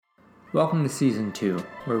Welcome to Season 2,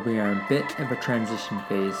 where we are in a bit of a transition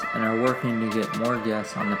phase and are working to get more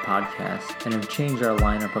guests on the podcast and have changed our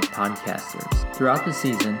lineup of podcasters. Throughout the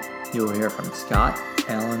season, you will hear from Scott,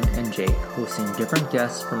 Alan, and Jake hosting different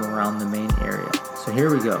guests from around the Maine area. So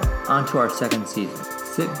here we go, on to our second season.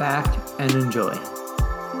 Sit back and enjoy.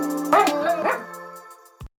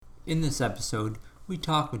 In this episode, we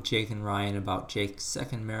talk with Jake and Ryan about Jake's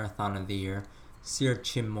second marathon of the year, Sir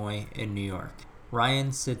Chinmoy in New York.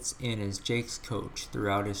 Ryan sits in as Jake's coach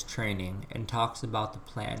throughout his training and talks about the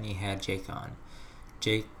plan he had Jake on.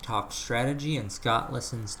 Jake talks strategy and Scott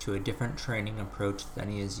listens to a different training approach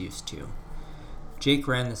than he is used to. Jake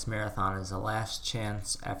ran this marathon as a last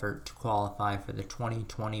chance effort to qualify for the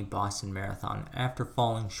 2020 Boston Marathon after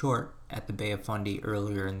falling short at the Bay of Fundy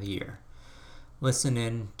earlier in the year. Listen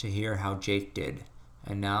in to hear how Jake did.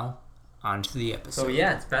 And now, on to the episode. So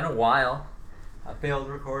yeah, it's been a while. A failed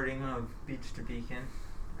recording of Beach to Beacon.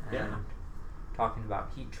 And talking about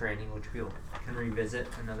heat training, which we can revisit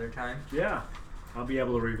another time. Yeah, I'll be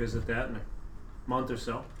able to revisit that in a month or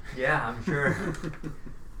so. Yeah, I'm sure.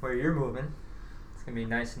 Where you're moving, it's going to be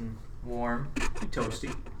nice and warm.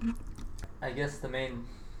 Toasty. I guess the main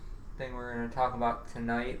thing we're going to talk about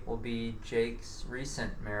tonight will be Jake's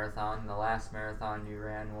recent marathon. The last marathon you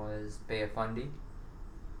ran was Bay of Fundy.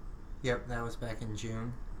 Yep, that was back in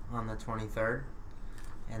June on the 23rd.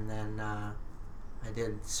 And then I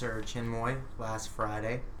did Sir Chinmoy last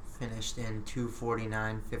Friday. Finished in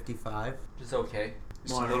 2:49:55. Just okay.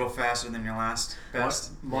 Just a little faster than your last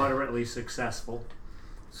best. Moderately successful.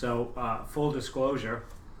 So, full disclosure,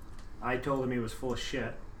 I told him he was full of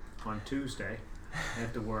shit on Tuesday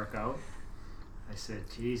at the workout. I said,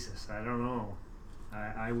 Jesus, I don't know.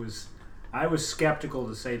 I was skeptical,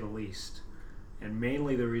 to say the least. And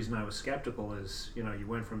mainly the reason I was skeptical is, you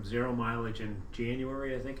went from 0 mileage in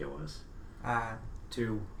January, I think it was,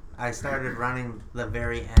 to... I started running the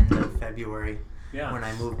very end of February when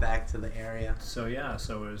I moved back to the area. So it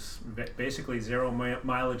was basically 0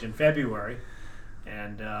 mileage in February.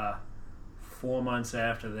 And 4 months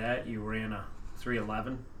after that, you ran a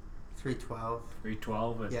 3:11. 3:12.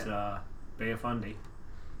 3:12 at Bay of Fundy.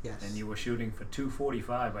 Yes. And you were shooting for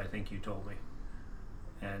 2:45, I think you told me.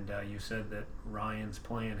 And you said that Ryan's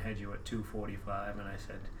plan had you at 2:45, and I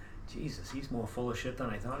said, Jesus, he's more full of shit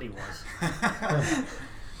than I thought he was.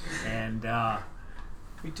 And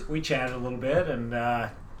we chatted a little bit, and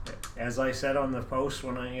as I said on the post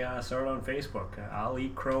when I saw it on Facebook, I'll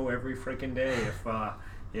eat crow every freaking day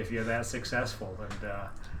if you're that successful, and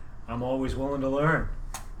I'm always willing to learn.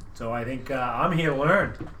 So I think I'm here to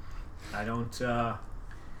learn. I don't...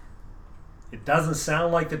 It doesn't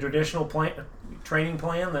sound like the traditional training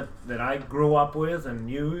plan that I grew up with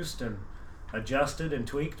and used and adjusted and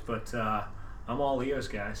tweaked, but I'm all ears,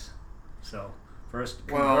 guys. So first,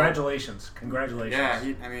 congratulations. Yeah,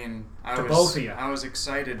 both of you. I was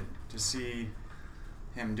excited to see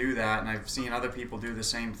him do that, and I've seen other people do the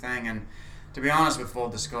same thing. And to be honest, with full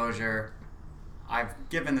disclosure, I've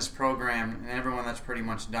given this program, and everyone that's pretty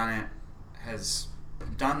much done it has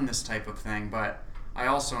done this type of thing, but I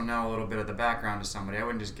also know a little bit of the background to somebody. I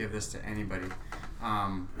wouldn't just give this to anybody.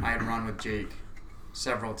 I had run with Jake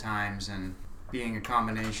several times, and being a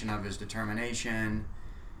combination of his determination,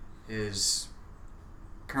 his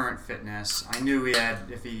current fitness, I knew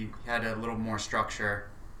if he had a little more structure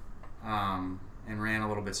and ran a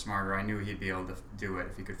little bit smarter, I knew he'd be able to do it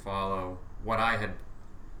if he could follow what I had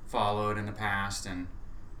followed in the past and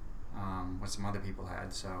what some other people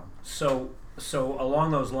had. So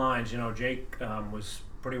along those lines, Jake was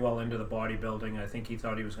pretty well into the bodybuilding. I think he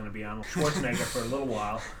thought he was going to be Arnold Schwarzenegger for a little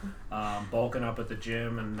while, bulking up at the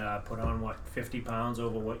gym and put on, 50 pounds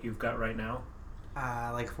over what you've got right now?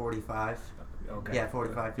 Like 45. Okay. Yeah,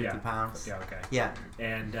 45, 50 pounds. Yeah, okay. Yeah.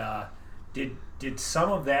 And did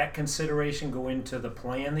some of that consideration go into the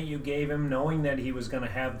plan that you gave him, knowing that he was going to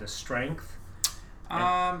have the strength?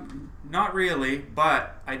 Not really,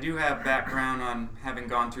 but I do have background on having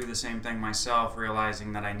gone through the same thing myself,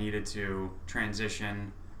 realizing that I needed to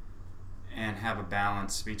transition and have a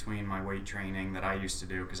balance between my weight training that I used to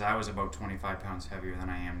do, because I was about 25 pounds heavier than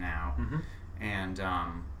I am now. Mm-hmm. And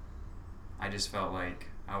I just felt like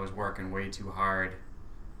I was working way too hard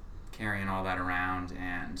carrying all that around,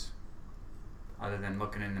 and other than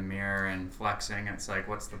looking in the mirror and flexing, it's like,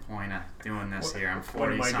 what's the point of doing this here? I'm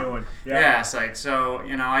 40 What am I doing? Yeah, it's like, so,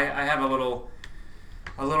 I have a little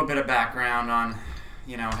bit of background on,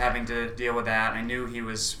 having to deal with that. I knew he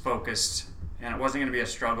was focused, and it wasn't going to be a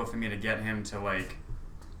struggle for me to get him to,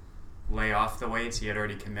 lay off the weights. He had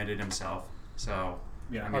already committed himself. So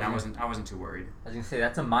Yeah. I mean, I wasn't too worried. I was gonna say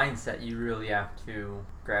that's a mindset you really have to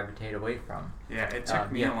gravitate away from. Yeah, it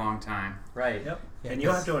took me a long time. Right. Yep. Yeah, And you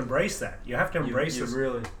have to embrace that. You have to embrace you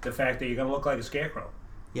really. the fact that you're going to look like a scarecrow.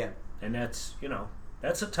 Yeah. And that's,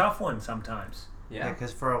 that's a tough one sometimes. Yeah, Yeah.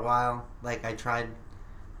 because for a while, like, I tried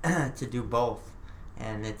to do both,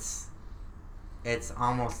 and it's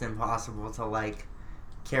almost impossible to, like,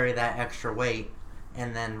 carry that extra weight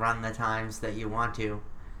and then run the times that you want to,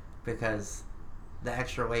 because the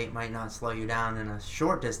extra weight might not slow you down in a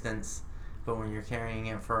short distance, but when you're carrying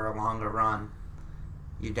it for a longer run,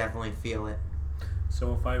 you definitely feel it.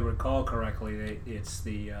 So if I recall correctly, it's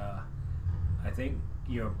I think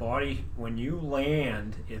your body, when you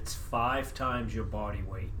land, it's 5 times your body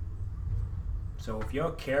weight. So if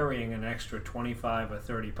you're carrying an extra 25 or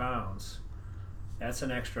 30 pounds, that's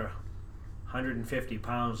an extra 150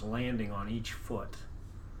 pounds landing on each foot.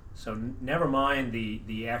 So never mind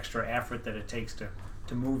the extra effort that it takes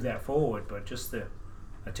to move that forward, but just the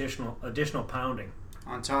additional pounding.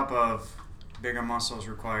 On top of bigger muscles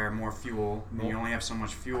require more fuel, and you More. only have so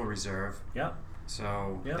much fuel reserve. Yeah.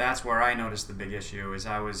 So Yeah. that's where I noticed the big issue is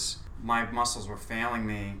my muscles were failing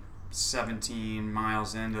me 17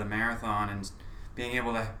 miles into the marathon, and being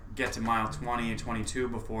able to get to mile 20 and 22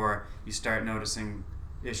 before you start noticing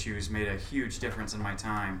issues made a huge difference in my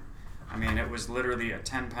time. I mean, it was literally a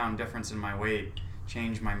 10-pound difference in my weight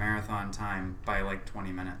changed my marathon time by like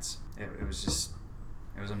 20 minutes. It was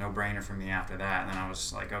a no-brainer for me after that, and then I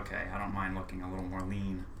was like, okay, I don't mind looking a little more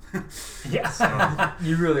lean. Yeah. So,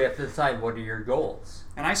 You really have to decide what are your goals.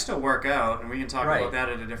 and I still work out, and we can talk Right. about that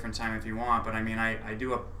at a different time if you want, but I mean, I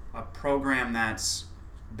do a program that's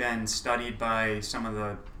been studied by some of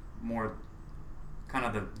the more kind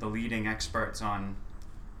of the leading experts on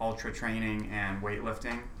ultra training and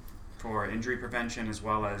weightlifting for injury prevention as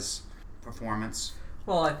well as performance.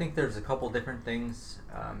 Well, I think there's a couple different things.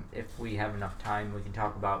 If we have enough time, we can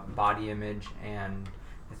talk about body image, and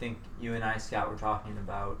I think you and I, Scott, were talking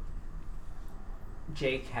about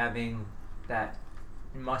Jake having that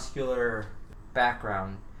muscular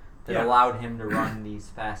background that Yeah. allowed him to run these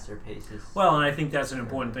faster paces. Well, and I think that's an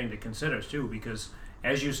important thing to consider too, because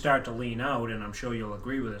as you start to lean out, and I'm sure you'll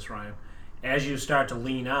agree with this, Ryan, as you start to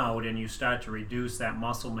lean out and you start to reduce that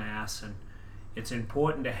muscle mass, and it's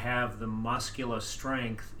important to have the muscular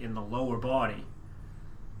strength in the lower body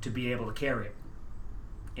to be able to carry it.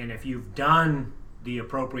 And if you've done the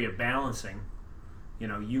appropriate balancing,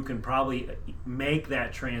 you can probably make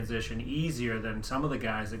that transition easier than some of the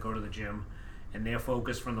guys that go to the gym and they're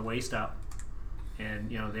focused from the waist up, and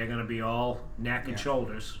they're going to be all neck and Yeah.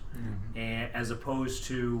 shoulders, and as opposed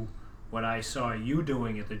to what I saw you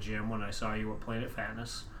doing at the gym when I saw you at Planet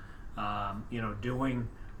Fatness, doing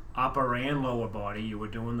upper and lower body. You were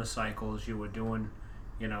doing the cycles, you were doing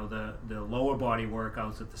the lower body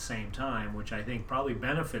workouts at the same time, which I think probably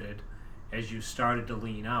benefited as you started to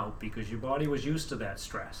lean out, because your body was used to that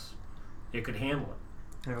stress. It could handle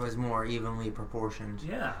it. It was more evenly proportioned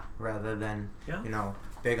Yeah. rather than, Yeah.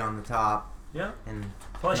 big on the top. Yeah. And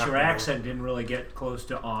Plus, your nothing accent didn't really get close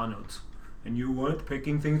to Arnold's, and you weren't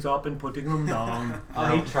picking things up and putting them down.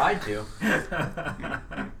 Oh, he tried to.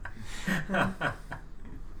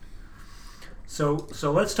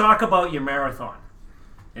 So let's talk about your marathon,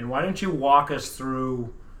 and why don't you walk us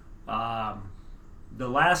through the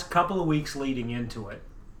last couple of weeks leading into it,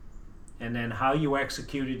 and then how you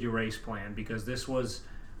executed your race plan, because this was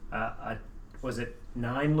was it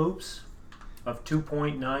 9 loops of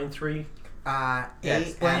 2.93? Yeah,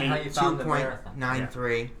 explain how you found the marathon.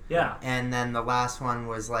 2.93, Yeah. and then the last one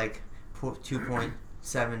was like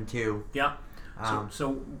 2.72. Yeah. Um,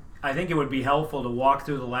 So I think it would be helpful to walk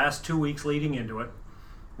through the last 2 weeks leading into it,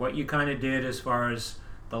 what you kind of did as far as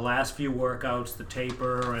the last few workouts, the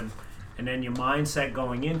taper, and then your mindset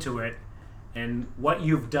going into it, and what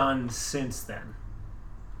you've done since then.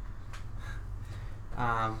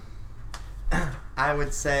 I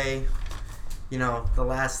would say, the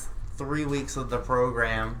last 3 weeks of the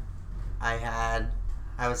program, I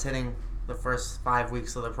was hitting the first 5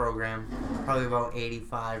 weeks of the program, probably about 80 to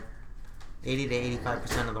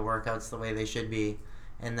 85% of the workouts the way they should be.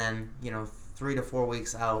 And then, 3 to 4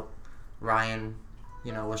 weeks out, Ryan,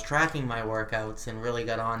 was tracking my workouts and really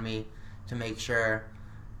got on me to make sure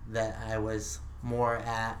that I was more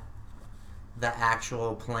at the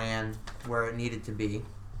actual plan where it needed to be.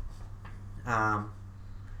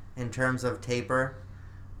 In terms of taper,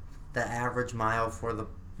 the average miles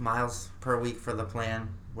per week for the plan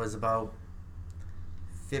was about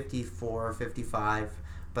 54 or 55,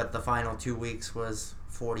 but the final 2 weeks was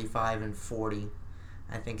 45 and 40.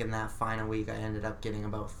 I think in that final week I ended up getting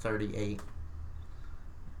about 38.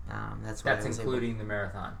 That's what I was including the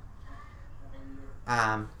marathon.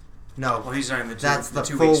 No, Well, he's talking the two, that's the the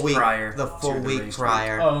 2 full weeks week. prior. The full to the week race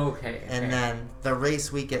prior. Oh, okay. And then the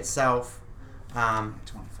race week itself, Week.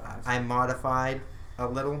 25. I modified a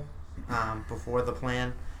little before the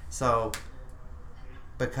plan. So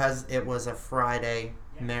because it was a Friday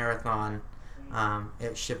marathon,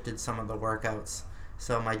 it shifted some of the workouts.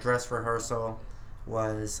 So my dress rehearsal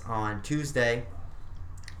was on Tuesday,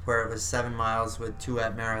 where it was 7 miles with 2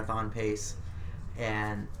 at marathon pace.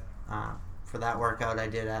 And for that workout I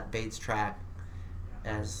did at Bates Track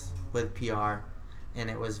with PR, and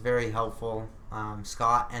it was very helpful.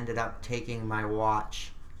 Scott ended up taking my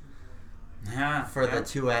watch Yeah. for the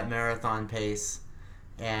 2 at marathon pace,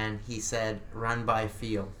 and he said, run by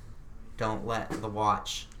feel. Don't let the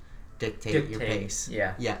watch dictate your pace.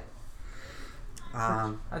 Yeah. Yeah.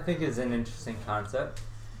 I think it's an interesting concept.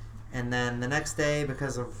 And then the next day,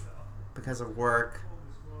 because of work,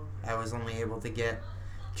 I was only able to get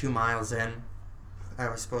 2 miles in. I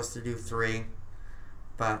was supposed to do 3,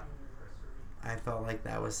 but I felt like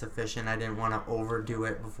that was sufficient. I didn't want to overdo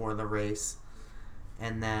it before the race.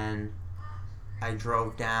 And then I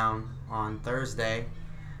drove down on Thursday,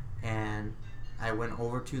 and I went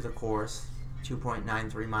over to the course,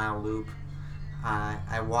 2.93 mile loop.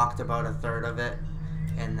 I walked about a third of it,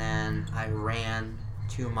 and then I ran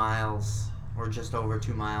 2 miles, or just over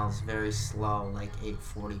 2 miles, very slow, like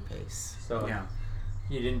 8:40 pace. So Yeah.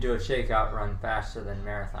 you didn't do a shakeout run faster than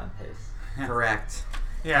marathon pace. Correct.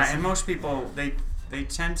 Yeah, and most people they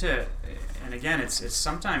tend to, and again, it's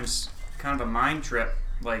sometimes kind of a mind trip,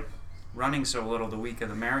 like running so little the week of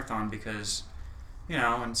the marathon, because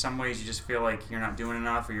in some ways you just feel like you're not doing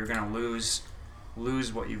enough, or you're going to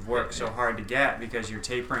lose what you've worked so hard to get, because you're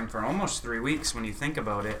tapering for almost 3 weeks when you think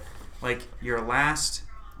about it. Like your last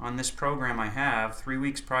on this program I have 3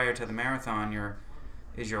 weeks prior to the marathon,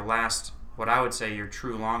 is your last, what I would say, your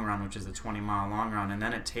true long run, which is the 20-mile long run, and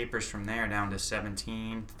then it tapers from there down to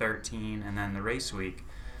 17, 13, and then the race week.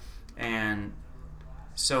 And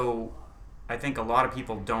so I think a lot of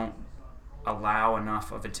people don't allow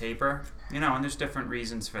enough of a taper, and there's different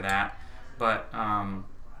reasons for that, but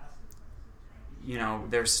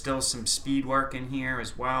there's still some speed work in here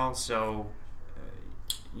as well, so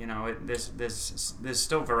there's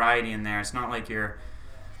still variety in there. It's not like you're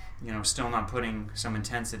still not putting some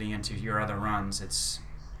intensity into your other runs. It's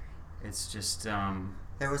just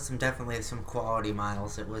There was definitely some quality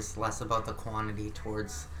miles. It was less about the quantity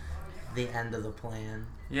towards the end of the plan.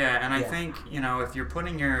 yeah. And I Yeah. think if you're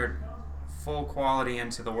putting your full quality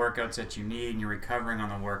into the workouts that you need, and you're recovering on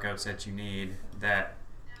the workouts that you need, that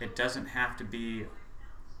it doesn't have to be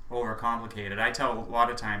overcomplicated. I tell a lot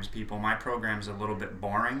of times people my program's a little bit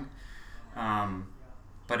boring,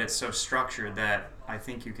 but it's so structured that I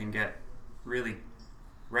think you can really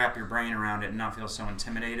wrap your brain around it and not feel so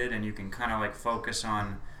intimidated, and you can kind of focus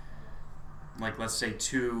on, let's say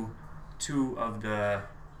two of the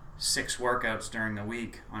 6 workouts during the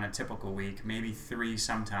week on a typical week, maybe 3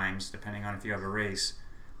 sometimes depending on if you have a race,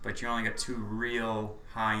 but you only get 2 real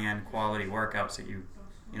high-end quality workouts that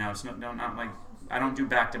it's not like, I don't do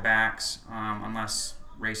back-to-backs unless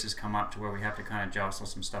races come up to where we have to kind of jostle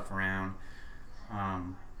some stuff around.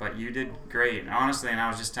 But you did great. And honestly, and I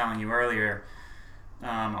was just telling you earlier, a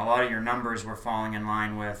lot of your numbers were falling in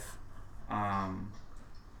line with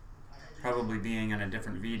probably being in a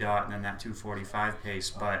different VDOT than that 2:45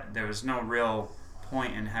 pace, but there was no real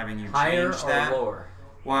point in having you Higher change or that. lower?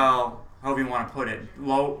 Well, however you want to put it,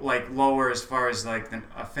 lower as far as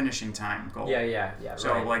a finishing time goal. Yeah.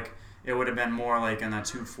 So right. it would have been more in the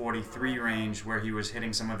 2:43 range, where he was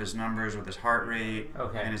hitting some of his numbers with his heart rate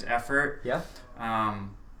and his effort. Yeah.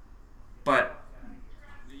 But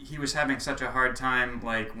he was having such a hard time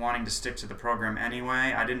wanting to stick to the program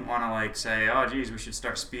anyway. I didn't want to say, oh geez, we should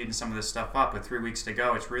start speeding some of this stuff up with 3 weeks to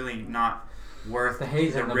go. It's really not worth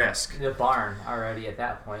the risk. The barn already at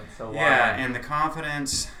that point. So why? Yeah, and the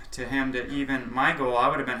confidence to him to even my goal, I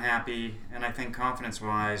would have been happy, and I think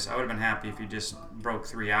confidence-wise, I would have been happy if he just broke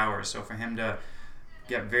 3 hours. So for him to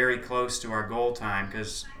get very close to our goal time,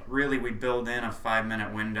 because really we build in a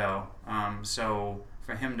 5-minute window. So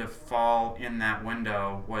for him to fall in that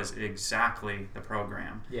window was exactly the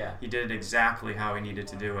program. Yeah. He did it exactly how he needed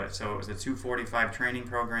to do it. So it was a 2:45 training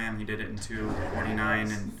program. He did it in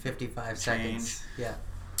 2:49 and 55 change. seconds. Yeah.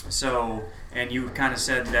 So, and you kind of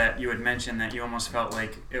said that you had mentioned that you almost felt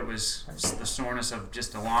like it was the soreness of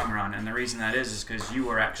just a long run, and the reason that is because you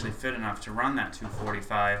were actually fit enough to run that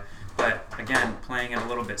 2:45. But again, playing it a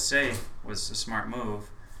little bit safe was a smart move,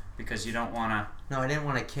 because you don't want to. No, I didn't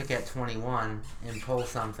want to kick at 21 and pull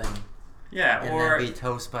something Yeah, and or then be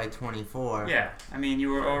toast by 24. yeah. I mean, you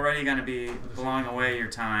were already going to be blowing away your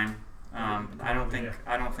time. I don't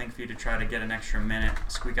think for you to try to get an extra minute,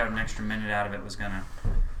 squeak out an extra minute out of it was going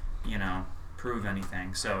to, prove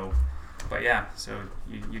anything. So, but yeah, so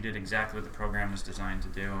you did exactly what the program was designed to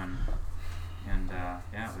do, and yeah,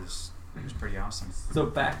 it was pretty awesome. So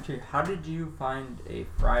back to how did you find a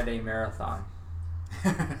Friday marathon?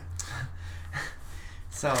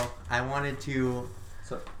 So I wanted to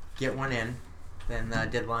get one in. Then the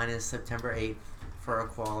deadline is September 8th for a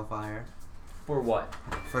qualifier For what?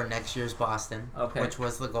 for next year's Boston, Okay. which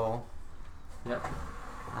was the goal. Yep.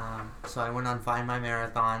 So I went on Find My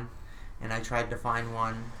Marathon, and I tried to find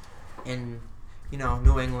one in,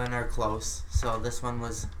 New England or close. So this one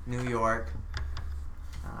was New York.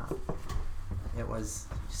 It was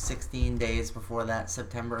 16 days before that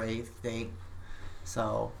September 8th date.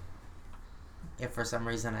 So if for some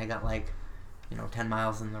reason I got 10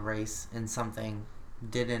 miles in the race and something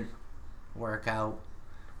didn't work out,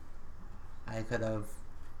 I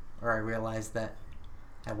realized that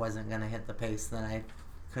I wasn't going to hit the pace, then I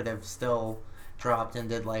could have still dropped and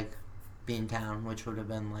did Beantown, which would have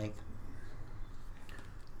been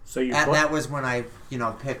So you that was when I,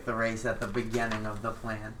 picked the race at the beginning of the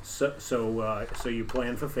plan. so you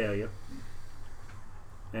plan for failure,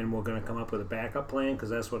 and we're going to come up with a backup plan because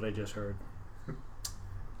that's what I just heard.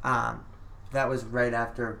 That was right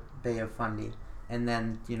after Bay of Fundy. And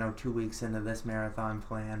then, 2 weeks into this marathon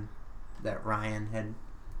plan that Ryan had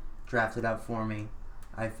drafted up for me,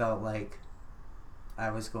 I felt like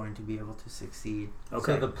I was going to be able to succeed.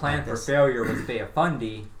 Okay. So the plan for failure was Bay of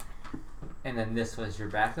Fundy, and then this was your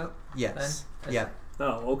backup? Yes. Then? Yeah.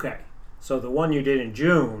 Oh, okay. So the one you did in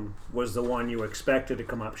June was the one you expected to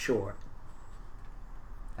come up short.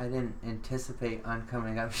 I didn't anticipate on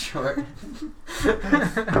coming up short.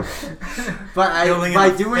 But by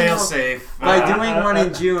doing one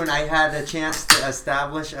in June, I had a chance to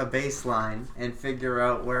establish a baseline and figure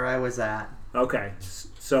out where I was at. Okay.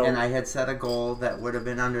 So And I had set a goal that would have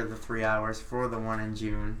been under the 3 hours for the one in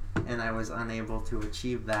June, and I was unable to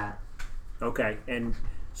achieve that. okay, and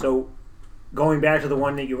so going back to the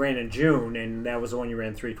one that you ran in June, and that was the one you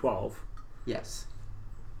ran 3:12. Yes.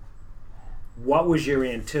 What was your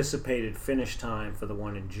anticipated finish time for the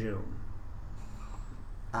one in June?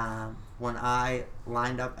 When I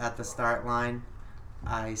lined up at the start line,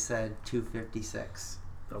 I said 2:56.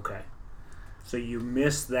 Okay. So you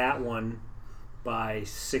missed that one by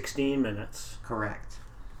 16 minutes. Correct.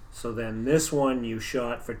 So then this one you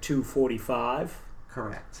shot for 2:45.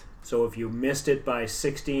 Correct. So if you missed it by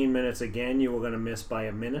 16 minutes again, you were going to miss by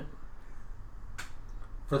a minute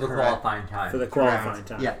For the Correct. qualifying time. for the qualifying Correct.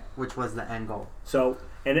 time. Yeah, which was the end goal. So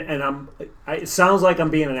it sounds like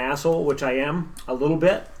I'm being an asshole, which I am a little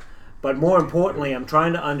bit, but more importantly, I'm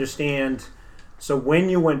trying to understand. So when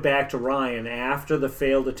you went back to Ryan after the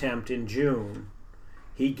failed attempt in June,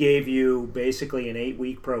 he gave you basically an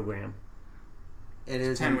 8-week program. It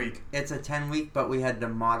is 10-week. It's a 10-week, but we had to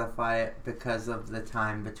modify it because of the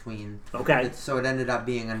time between. Okay. So it ended up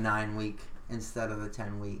being a 9-week instead of the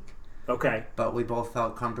 10-week. Okay. But we both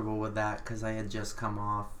felt comfortable with that because I had just come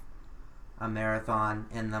off a marathon,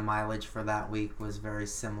 and the mileage for that week was very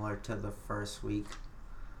similar to the first week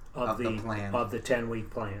of the plan. Of the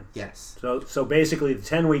 10-week plan. Yes. So basically, the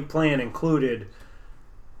 10-week plan included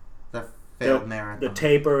The failed marathon. the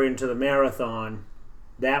taper into the marathon,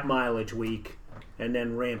 that mileage week, and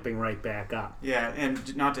then ramping right back up. Yeah,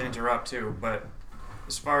 and not to interrupt too, but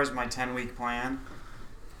as far as my 10-week plan,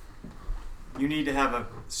 you need to have a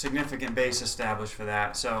significant base established for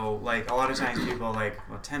that. So, a lot of times people are like,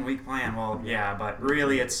 well, 10-week plan, well, yeah, but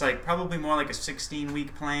really it's probably more like a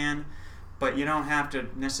 16-week plan, but you don't have to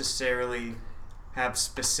necessarily have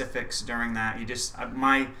specifics during that. You just,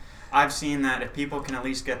 I've seen that if people can at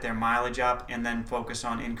least get their mileage up and then focus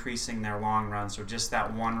on increasing their long run, so just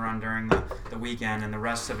that one run during the weekend, and the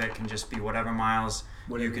rest of it can just be whatever miles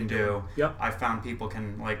you can do. Yep. I found people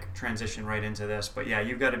can transition right into this, but yeah,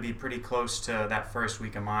 you've got to be pretty close to that first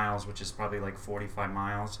week of miles, which is probably 45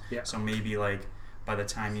 miles. Yeah. So maybe by the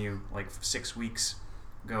time you 6 weeks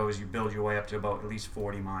goes, you build your way up to about at least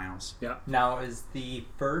 40 miles. Yeah. Now, is the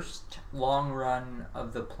first long run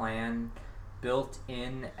of the plan built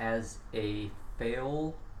in as a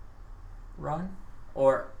fail run,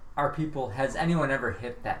 or has anyone ever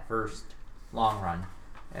hit that first long run?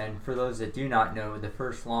 And for those that do not know, the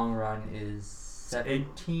first long run is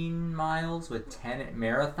 17 miles with 10 at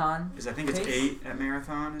marathon. I think it's pace? 8 at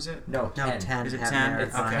marathon, is it? No, 10. 10 Is it at 10?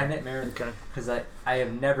 It's marathon. 10 at marathon. Okay. Because I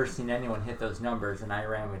have never seen anyone hit those numbers, and I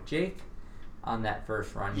ran with Jake, on that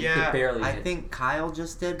first run. Yeah, you could barely I hit. think Kyle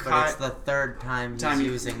just did, but it's the third time he's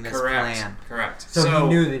using this plan. Correct. So he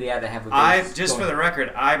knew that he had to have a base. Just for the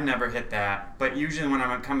record, I've never hit that. But usually when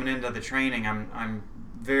I'm coming into the training, I'm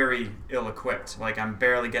very ill-equipped. Like, I'm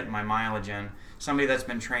barely getting my mileage in. Somebody that's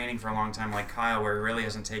been training for a long time, like Kyle, where he really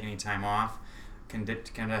hasn't taken any time off, can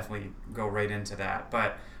definitely go right into that.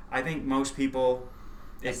 But I think most people,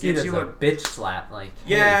 it gives you a bitch slap. Like,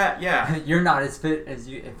 yeah, hey, yeah. You're not as fit as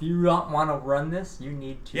you. If you want to run this, you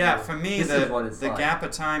need to. Yeah, for me, the like. gap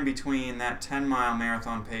of time between that 10-mile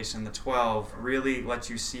marathon pace and the 12 really lets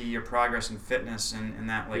you see your progress in fitness in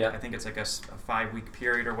that, like, I think it's like a 5-week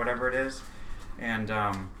period or whatever it is. And,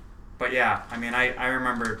 but yeah, I mean, I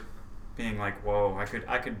remember being like, whoa,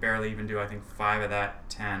 I could barely even do, I think, 5 of that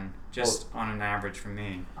 10, just on an average for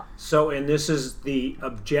me. So, and this is the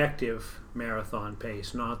objective marathon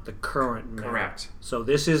pace, not the current marathon. Correct. So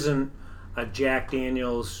this isn't a Jack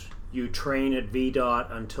Daniels, you train at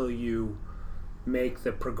VDOT until you make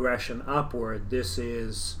the progression upward. This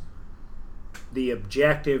is the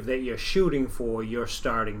objective that you're shooting for, you're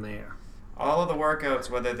starting there. All of the workouts,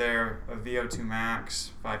 whether they're a VO2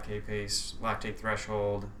 max, 5K pace, lactate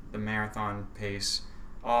threshold, the marathon pace,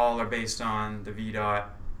 all are based on the VDOT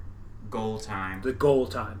goal time. The goal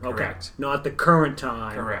time, Correct. Okay. Not the current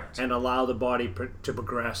time. Correct. And allow the body to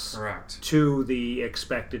progress Correct. to the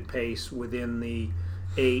expected pace within the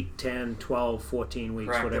 8, 10, 12, 14 weeks,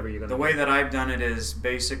 Correct. whatever you're going to The way that I've done it is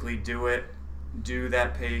basically do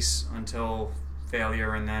that pace until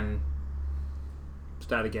failure, and then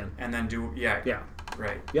start again. Yeah.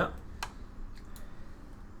 Right. Yep.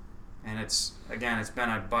 And it's been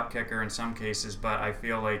a butt kicker in some cases, but I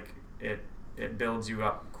feel like it builds you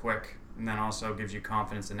up quick, and then also gives you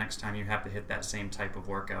confidence the next time you have to hit that same type of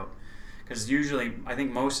workout. Because usually, I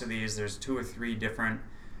think most of these, there's 2 or 3 different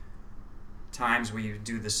times where you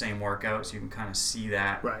do the same workout, so you can kind of see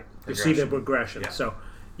that. Right. You see the progression. Yeah. So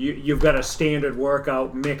you've got a standard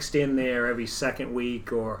workout mixed in there every second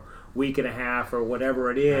week or week and a half or whatever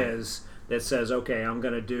it is that says, okay, I'm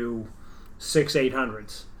going to do 6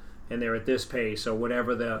 800s, and they're at this pace or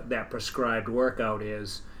whatever that prescribed workout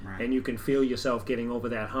is. Right. And you can feel yourself getting over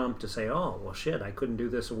that hump to say, oh, well, shit, I couldn't do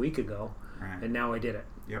this a week ago, and now I did it.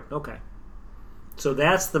 Yep. Okay. So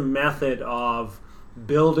that's the method of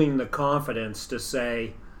building the confidence to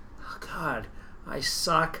say, oh, God, I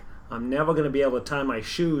suck. I'm never going to be able to tie my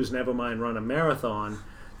shoes, never mind run a marathon,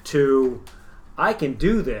 to I can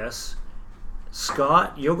do this.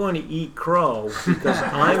 Scott, you're going to eat crow because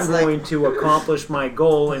I'm going to accomplish my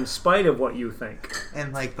goal in spite of what you think.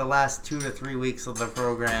 And like the last 2 to 3 weeks of the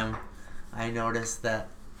program, I noticed that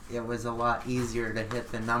it was a lot easier to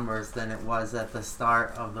hit the numbers than it was at the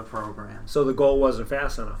start of the program. So the goal wasn't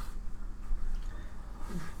fast enough.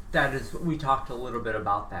 That is, we talked a little bit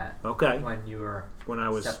about that. Okay. When I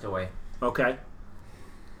was stepped away. Okay.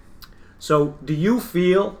 So do you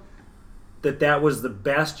feel that was the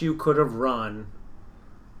best you could have run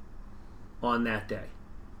on that day?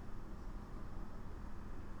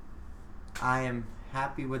 I am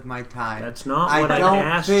happy with my time. That's not what I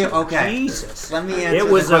asked you. Okay. Jesus. Let me answer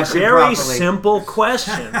It was the a question very properly. simple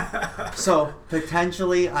question. So,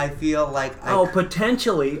 potentially, I feel like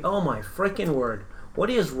potentially. Oh, my freaking word. What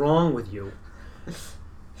is wrong with you?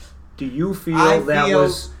 Do you feel that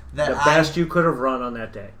was the best you could have run on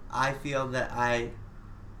that day? I feel that I...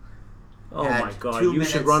 Oh, my God. You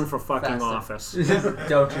should run for fucking office.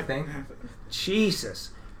 Don't you think?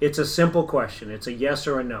 Jesus. It's a simple question. It's a yes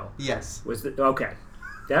or a no. Yes. Okay.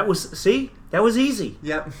 That was easy.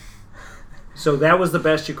 Yep. So that was the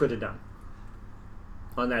best you could have done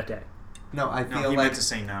on that day. No, I feel he like meant to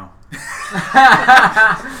say no.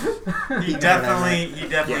 he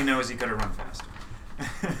definitely knows he could have run faster.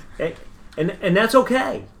 And that's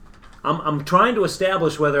okay. I'm trying to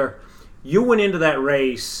establish whether you went into that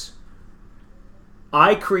race.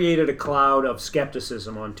 I created a cloud of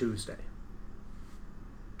skepticism on Tuesday.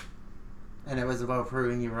 And it was about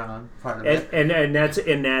proving you wrong, part of it. And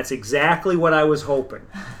that's exactly what I was hoping.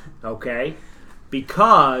 Okay?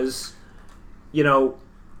 Because, you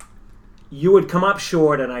would come up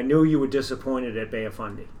short, and I knew you were disappointed at Bay of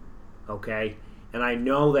Fundy. Okay? And I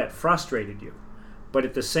know that frustrated you. But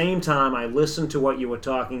at the same time, I listened to what you were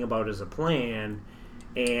talking about as a plan,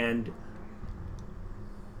 and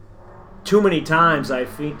too many times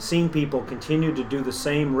I've seen people continue to do the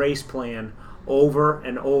same race plan over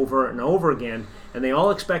and over and over again, and they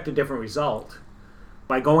all expect a different result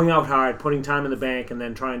by going out hard, putting time in the bank, and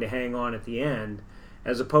then trying to hang on at the end,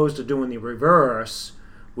 as opposed to doing the reverse,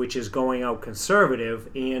 which is going out conservative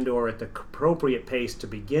and or at the appropriate pace to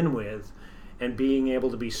begin with, and being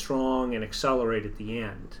able to be strong and accelerate at the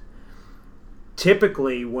end.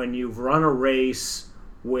 typically when you've run a race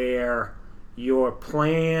where your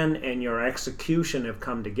plan and your execution have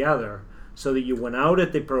come together so that you went out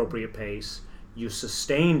at the appropriate pace, you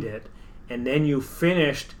sustained it, and then you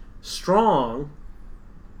finished strong,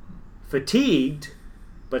 fatigued,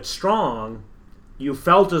 but strong, you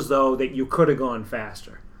felt as though that you could have gone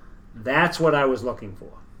faster. That's what I was looking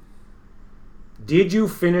for. Did you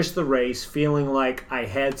finish the race feeling like I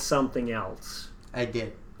had something else? I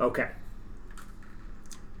did. Okay.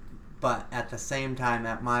 But at the same time,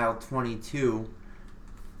 at mile 22,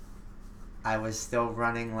 I was still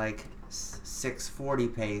running like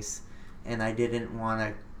 6:40 pace, and I didn't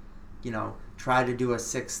want to, try to do a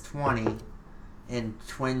 6:20 and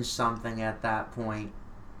twinge something at that point.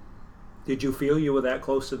 Did you feel you were that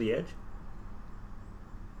close to the edge?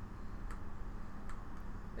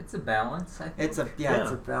 It's a balance, I think. It's a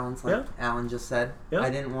balance, like Alan just said. Yeah. I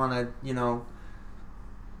didn't want to,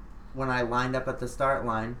 when I lined up at the start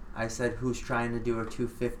line, I said, "Who's trying to do a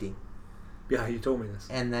 250?" Yeah, you told me this.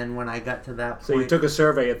 And then when I got to that point, So you took a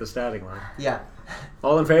survey at the starting line. yeah.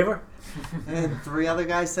 All in favor? And 3 other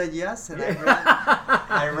guys said yes, and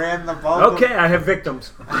I ran the bulk. Okay, I have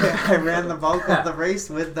victims. I ran the bulk of the race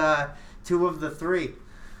with 2 of the 3.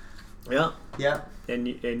 Yeah. Yeah. And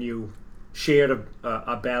you shared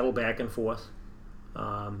a battle back and forth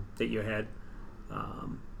that you had.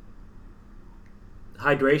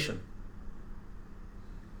 Hydration.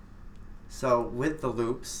 So with the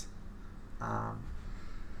loops,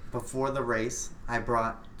 before the race, I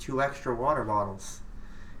brought 2 extra water bottles,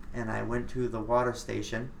 and I went to the water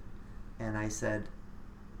station, and I said,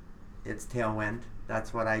 "It's tailwind.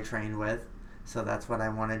 That's what I trained with, so that's what I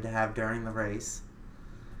wanted to have during the race."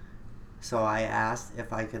 So I asked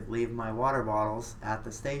if I could leave my water bottles at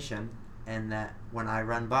the station, and that when I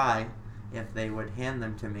run by, if they would hand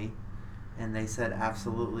them to me, and they said,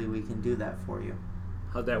 "Absolutely, we can do that for you."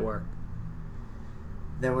 How'd that work?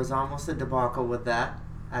 There was almost a debacle with that.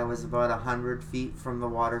 I was about 100 feet from the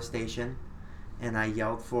water station, and I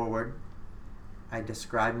yelled forward. I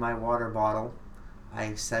described my water bottle.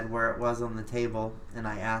 I said where it was on the table, and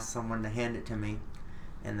I asked someone to hand it to me,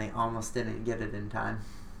 and they almost didn't get it in time.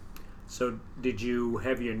 So did you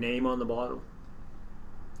have your name on the bottle?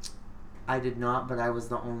 I did not, but I was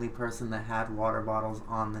the only person that had water bottles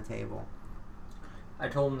on the table. I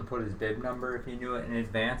told him to put his bib number if he knew it in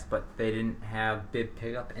advance, but they didn't have bib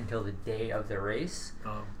pickup until the day of the race.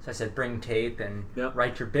 Oh. So I said, bring tape and Yep.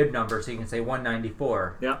 write your bib number so you can say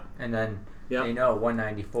 194. Yeah. And then Yep. they know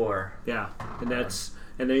 194. Yeah. And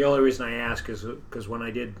the only reason I ask is because when I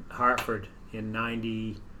did Hartford in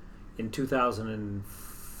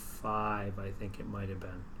 2005, I think it might have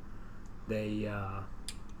been, they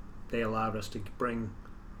allowed us to bring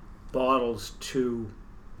bottles to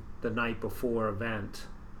the night before event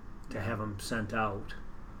to have them sent out.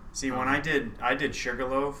 See, when I did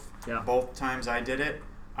Sugarloaf, Yeah. both times I did it,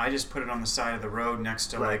 I just put it on the side of the road next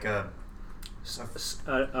to like a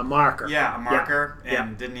marker. a marker, Yeah.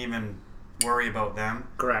 and didn't even worry about them,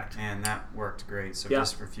 Correct. and that worked great. So Yeah.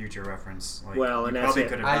 just for future reference, like, Well, you and that's probably it.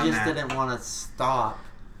 could have I done just that. didn't want to stop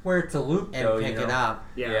Where it's a loop, and though, pick it up.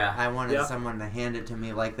 Yeah. I wanted Yeah. someone to hand it to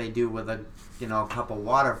me like they do with a cup of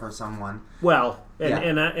water for someone. Well, Yeah.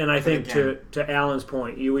 and I think again- to Alan's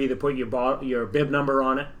point, you either put your bib number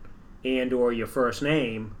on it and or your first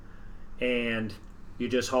name, and you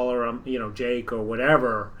just holler Jake or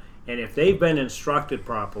whatever. And if they've been instructed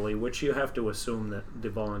properly, which you have to assume that the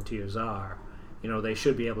volunteers are, they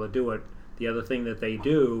should be able to do it. The other thing that they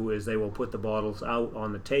do is they will put the bottles out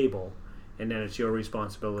on the table, and then it's your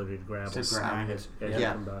responsibility to grab them To grab as it. you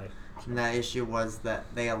Yeah. come by. And that issue was that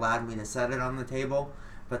they allowed me to set it on the table,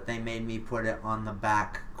 but they made me put it on the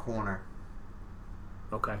back corner.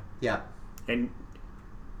 Okay. Yeah. And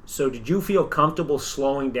so did you feel comfortable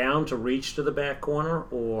slowing down to reach to the back corner,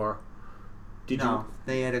 or did No,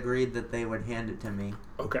 they had agreed that they would hand it to me, you?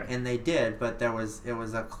 Okay. and they did, but it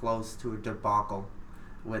was a close to a debacle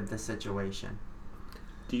with the situation.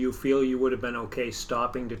 Do you feel you would have been okay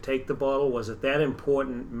stopping to take the bottle? Was it that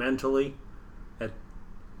important mentally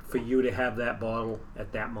for you to have that bottle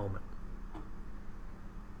at that moment?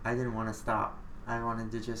 I didn't want to stop. I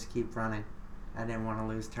wanted to just keep running. I didn't want to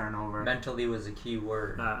lose turnover. Mentally was a key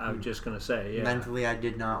word. I'm just going to say, yeah. Mentally, I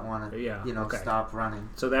did not want to, Yeah, okay. stop running.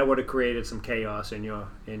 So that would have created some chaos in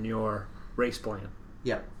your race plan.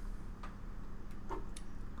 Yep.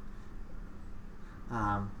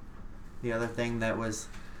 The other thing that was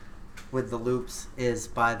with the loops is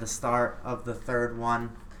by the start of the third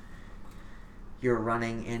one, you're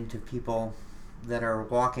running into people that are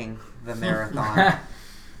walking the marathon.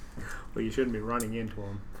 Well, you shouldn't be running into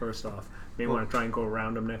them, first off. May want to try and go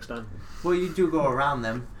around them next time. Well, you do go around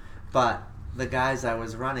them, but the guys I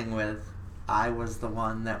was running with, I was the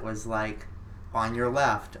one that was like on your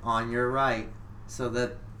left, on your right, so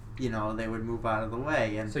that, you know, they would move out of the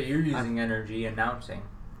way. And So you're using energy announcing,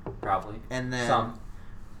 probably. and then, Some.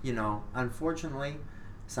 you know, unfortunately,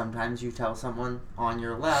 sometimes you tell someone on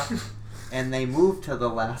your left, and they move to the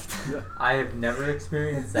left. I have never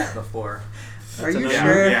experienced that before. Are you Yeah,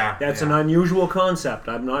 sure? Yeah. That's an unusual concept.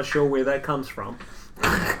 I'm not sure where that comes from.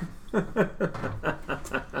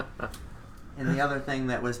 And the other thing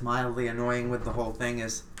that was mildly annoying with the whole thing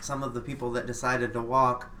is some of the people that decided to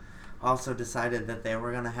walk also decided that they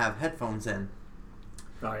were going to have headphones in.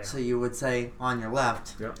 Oh, yeah. So you would say on your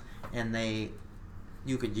left, Yep. and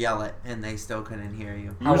you could yell it, and they still couldn't hear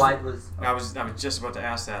you. How wide was... I was just about to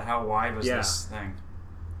ask that. How wide was Yeah. this thing?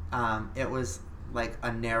 It was like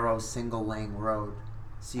a narrow single lane road,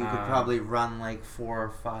 so you could Ah. probably run like 4 or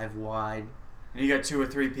 5 wide. And you got 2 or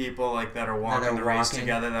 3 people like that are walking the race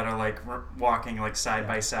together that are like walking like side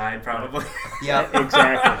by side, probably. Yeah,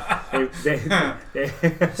 Exactly.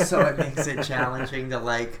 so it makes it challenging to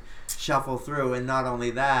like shuffle through, and not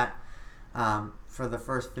only that, for the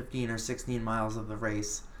first 15 or 16 miles of the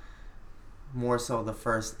race, more so the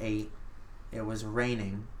first 8, it was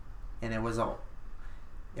raining, and it was an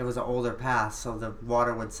older path, so the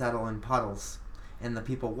water would settle in puddles, and the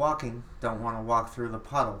people walking don't want to walk through the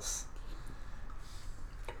puddles.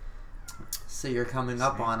 So you're coming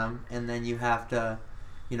up on them, and then you have to,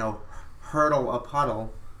 you know, hurdle a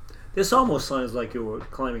puddle. This almost sounds like you were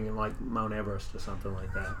climbing in like Mount Everest or something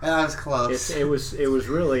like that. That was close. It was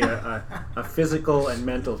really a physical and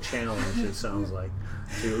mental challenge. It sounds like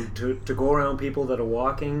to go around people that are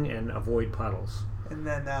walking and avoid puddles. And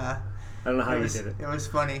then I don't know how you did it. It was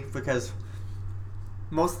funny because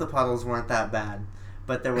most of the puddles weren't that bad,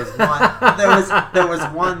 but there was one. there was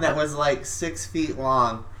one that was like 6 feet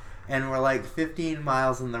long, and we're like 15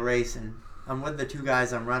 miles in the race, and I'm with the 2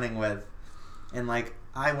 guys I'm running with, and like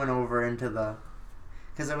I went over into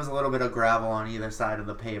because there was a little bit of gravel on either side of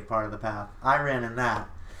the paved part of the path. I ran in that,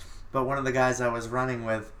 but one of the guys I was running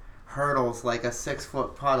with hurdles like a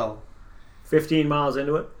 6-foot puddle 15 miles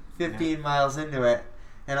into it? 15 miles into it,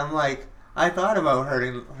 and I'm like, I thought about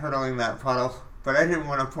hurdling that puddle, but I didn't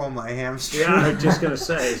want to pull my hamstring. Yeah, I was just going to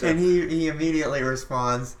say. So. And he immediately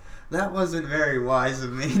responds, "That wasn't very wise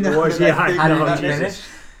of me." It was, yeah, I How know. did he Jesus.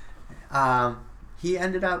 finish? He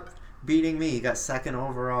ended up beating me. He got 2nd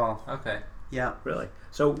overall. Okay. Yeah, Really?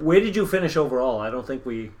 So where did you finish overall? I don't think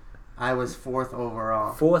we... I was 4th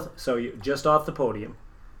overall. 4th? So you just off the podium.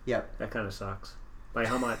 Yep. That kind of sucks. By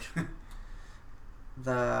how much?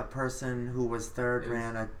 The person who was 3rd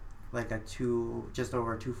ran just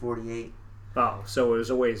over 2:48. Oh, so it was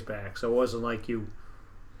a ways back. So it wasn't like you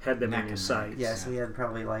had them Neck in your and sights. Yeah, so he had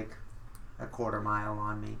probably like a quarter mile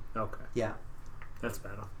on me. Okay. Yeah. That's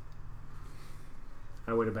better.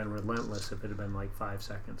 I would have been relentless if it had been like 5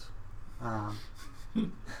 seconds. Um,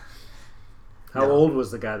 How No. old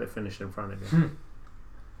was the guy that finished in front of you?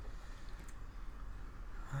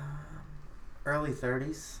 early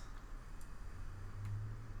 30s,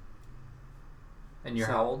 And you're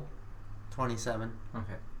So- how old? 27.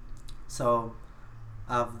 Okay. So,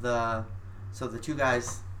 the 2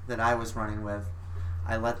 guys that I was running with,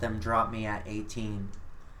 I let them drop me at 18,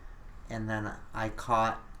 and then I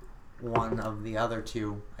caught one of the other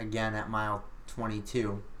 2 again at mile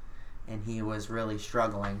 22, and he was really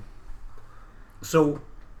struggling. So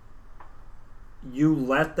you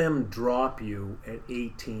let them drop you at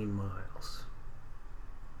 18 miles.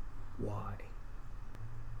 Why?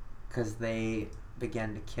 Because they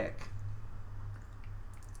began to kick,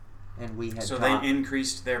 and we had So talked. they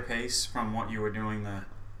increased their pace from what you were doing the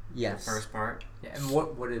Yes. first part. Yeah, and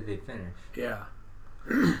what did they finish? Yeah.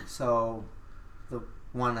 So the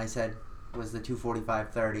one I said was the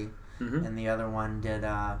 2:45:30, Mm-hmm. and the other one did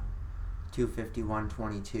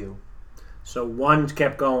 2:51:22. So one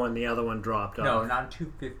kept going, the other one dropped off. No, not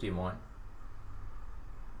 251.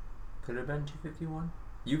 Could have been 251.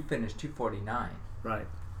 You finished 249. Right,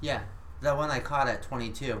 Yeah, the one I caught at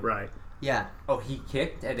 22. right. Yeah, Oh, he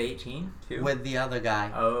kicked at 18 too. with the other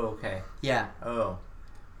guy. Oh, okay. Yeah, Oh,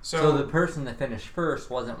 So, so the person that finished first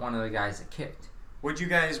wasn't one of the guys that kicked. what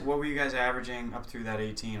were you guys averaging up through that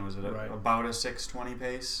 18? Was it Right. about a 6:20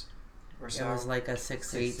 pace or so? it was like a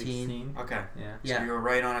 6:18. Okay. Yeah. Yeah. So you were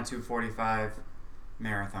right on a 2:45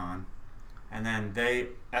 marathon, and then they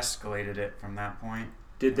escalated it from that point.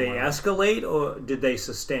 Did they Wow. escalate or did they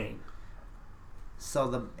sustain? So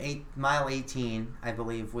the mile 18, I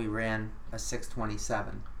believe we ran a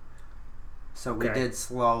 6:27. So we Okay. did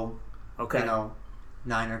slow, Okay. you know,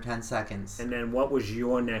 9 or 10 seconds. And then what was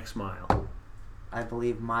your next mile? I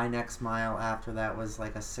believe my next mile after that was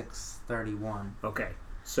like a 6:31. Okay.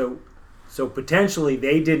 So potentially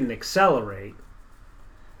they didn't accelerate.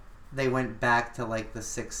 They went back to like the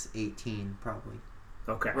 6:18 probably.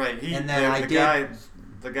 Okay. Right. And then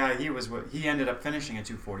The guy he ended up finishing at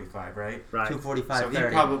 2:45, right? Right. 2:45. So he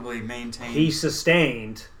probably maintained. He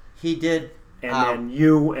sustained, He did. and then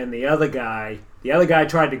you and the other guy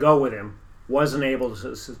tried to go with him, wasn't able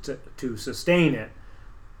to sustain it.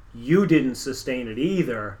 You didn't sustain it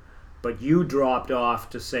either, but you dropped off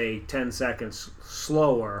to say 10 seconds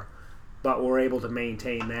slower, but were able to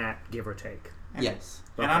maintain that, give or take. Yes.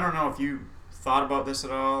 And I don't know if you thought about this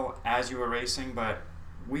at all as you were racing, but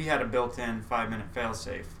we had a built-in 5-minute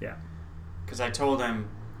failsafe. Yeah. Because I told him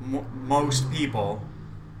most people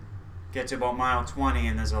get to about mile 20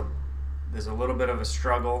 and there's a little bit of a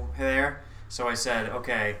struggle there. So I said,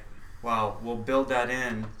 okay, well, we'll build that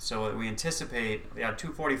in so that we anticipate,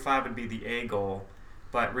 2:45 would be the A goal,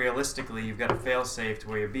 but realistically you've got a fail-safe to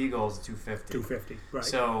where your B goal is 2:50. 250, right.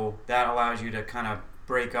 So that allows you to kind of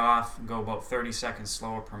break off and go about 30 seconds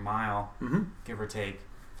slower per mile, give or take,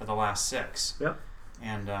 for the last 6. Yep.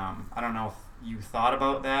 And I don't know if you thought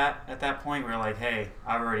about that at that point. We were like, hey,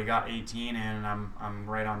 I've already got 18 in and I'm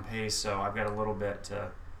right on pace, so I've got a little bit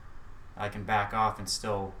I can back off and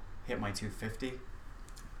still hit my 250.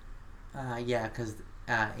 Yeah, because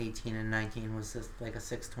 18 and 19 was just like a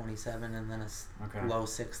 6:27 and then a low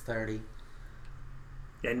 6:30.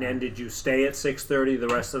 And then did you stay at 6:30 the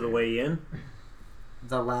rest of the way in?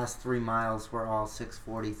 The last 3 miles were all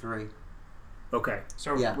 6:43. Okay.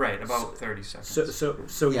 So Yeah. right, about 30 seconds.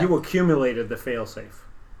 So Yeah. you accumulated the fail-safe,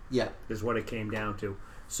 Yeah. is what it came down to.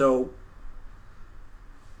 So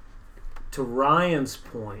to Ryan's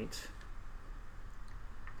point,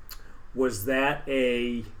 was that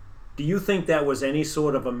do you think that was any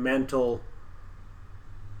sort of a mental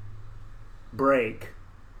break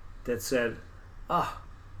that said,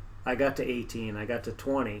 I got to 18, I got to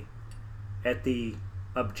 20 at the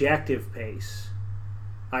objective pace.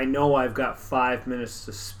 I know I've got 5 minutes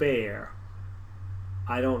to spare.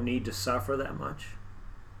 I don't need to suffer that much.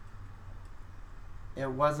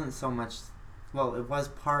 It wasn't so much. Well, it was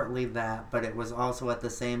partly that, but it was also at the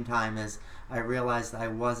same time as I realized I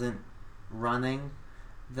wasn't running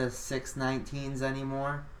the 6:19s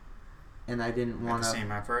anymore, and I didn't want to At the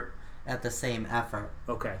same effort. at the same effort,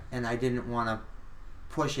 Okay. and I didn't want to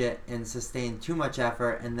push it and sustain too much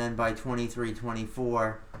effort, and then by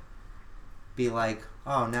 23-24 be like,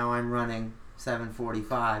 oh, now I'm running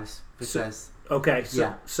 7:45s because Okay.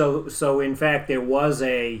 So in fact, there was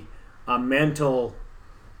a mental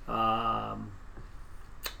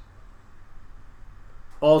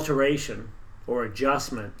alteration or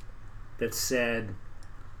adjustment that said,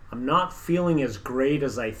 I'm not feeling as great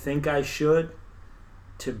as I think I should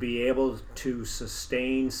to be able to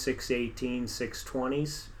sustain 6:18,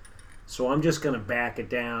 6:20s. So I'm just going to back it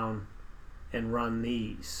down and run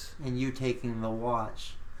these. and you taking the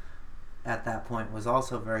watch at that point was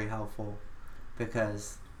also very helpful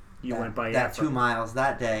because You went by that effort. 2 miles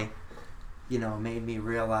that day, made me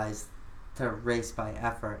realize to race by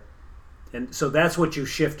effort. And so that's what you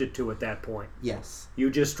shifted to at that point. Yes. You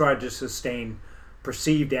just tried to sustain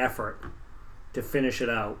perceived effort to finish it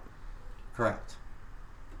out. Correct.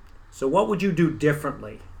 So what would you do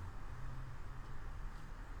differently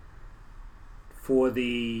for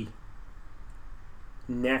the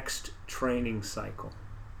next training cycle?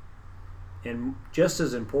 And just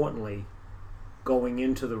as importantly, going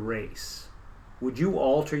into the race, would you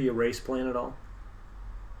alter your race plan at all?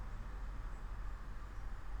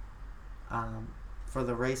 For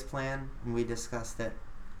the race plan, we discussed it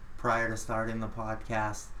prior to starting the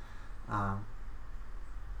podcast.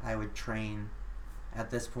 I would train at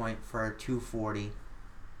this point for a 240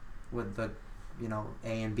 with the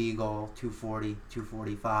A and B goal 240,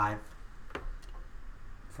 245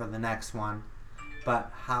 for the next one.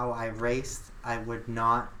 But how I raced, I would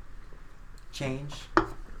not change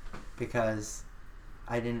because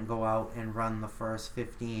I didn't go out and run the first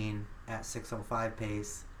 15 at 6:05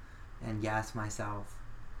 pace and gas myself.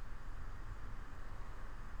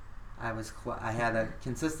 I had a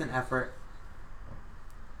consistent effort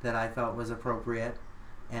that I felt was appropriate,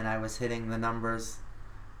 and I was hitting the numbers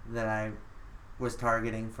that I was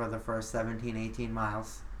targeting for the first 17, 18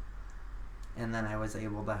 miles, and then I was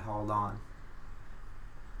able to hold on.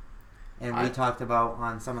 And we talked about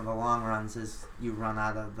on some of the long runs is you run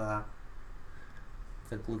out of the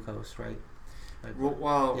glucose, right?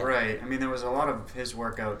 Well, Yeah. right. I mean, there was a lot of his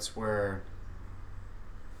workouts where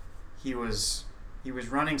he was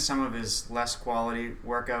running some of his less quality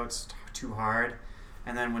workouts too hard,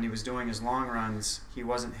 and then when he was doing his long runs, he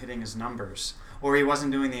wasn't hitting his numbers, or he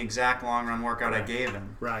wasn't doing the exact long run workout I gave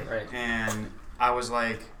him. Right. And I was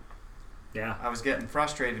like, Yeah. I was getting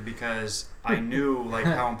frustrated because I knew like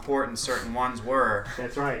how important certain ones were.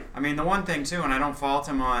 That's right. I mean, the one thing too, and I don't fault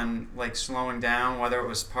him on like slowing down, whether it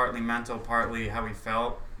was partly mental, partly how he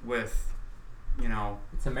felt with, you know,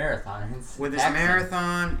 It's a marathon. It's with his taxing.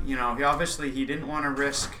 marathon. You know, he didn't want to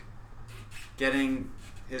risk getting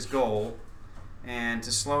his goal, and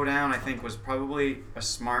to slow down, I think, was probably a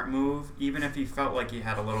smart move, even if he felt like he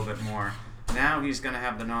had a little bit more. Now he's going to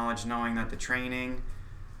have the knowledge, knowing that the training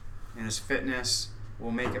and his fitness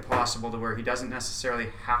will make it possible to where he doesn't necessarily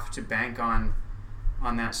have to bank on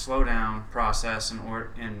that slowdown process,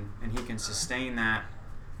 and he can sustain that,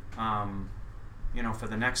 you know, for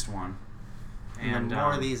the next one. And the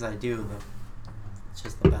more of these I do, it's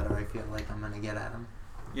just the better I feel like I'm going to get at them.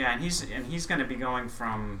 Yeah, and he's going to be going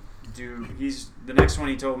from the next one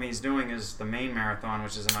he told me he's doing is the Maine Marathon,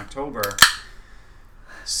 which is in October.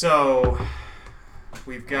 So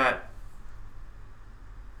we've got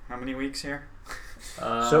how many weeks here?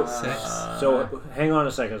 So hang on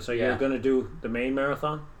a second. So Yeah. you're going to do the Maine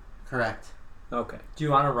Marathon? Correct. Okay. Do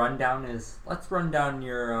you want to run down let's run down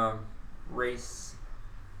your race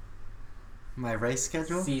My race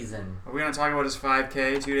schedule? season. Are we going to talk about his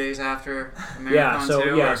 5K 2 days after the Yeah. marathon So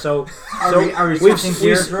too? yeah. or- So Are we we've- switching we-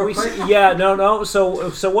 gears real we- quick? Yeah. No. So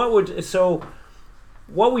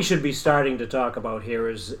what we should be starting to talk about here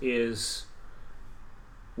is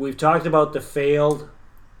we've talked about the failed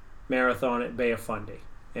marathon at Bay of Fundy,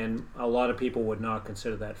 and a lot of people would not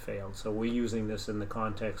consider that failed. So we're using this in the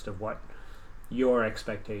context of what your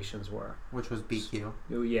expectations were. Which was BQ.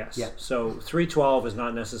 Yes. Yeah. So 3:12 is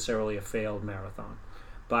not necessarily a failed marathon,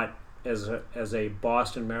 but as a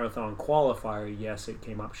Boston Marathon qualifier, yes, it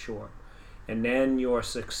came up short. And then your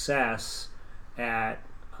success at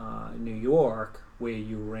New York, where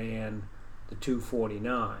you ran the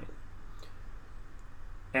 2:49.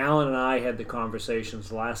 Alan and I had the conversations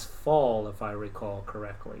last fall, if I recall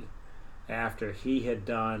correctly, after he had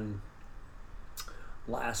done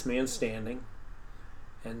Last Man Standing,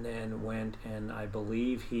 and then went and I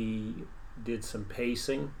believe he did some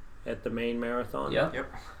pacing at the Maine Marathon. Yep.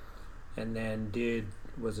 Yep. And then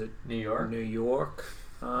was it New York. New York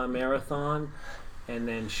Marathon, and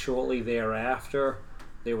then shortly thereafter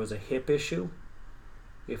there was a hip issue,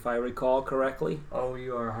 if I recall correctly. Oh,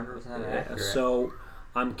 you are 100% accurate. So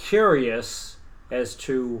I'm curious as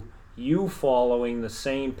to you following the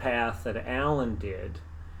same path that Alan did,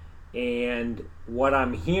 and what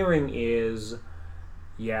I'm hearing is,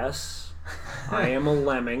 yes, I am a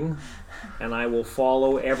lemming, and I will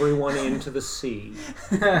follow everyone into the sea.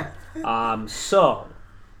 So,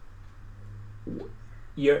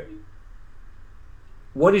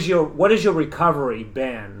 what is your recovery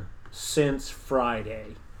been since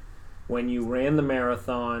Friday, when you ran the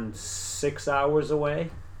marathon 6 hours away?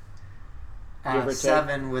 Give or take.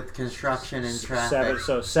 7 with construction and traffic.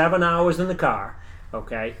 7 hours in the car.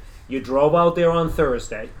 Okay, you drove out there on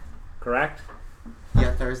Thursday, correct?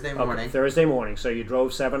 Yeah, Thursday morning. Okay, Thursday morning. So you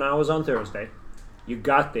drove 7 hours on Thursday. You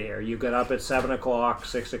got there. You got up at 7 o'clock,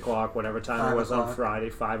 6 o'clock, whatever time 5 it was on o'clock. Friday.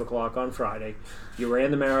 5 o'clock on Friday. You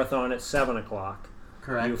ran the marathon at 7 o'clock.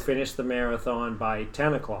 Correct. You finished the marathon by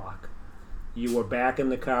 10 o'clock. You were back in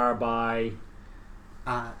the car by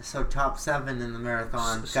So top 7 in the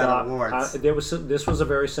marathon stop. got awards. This was a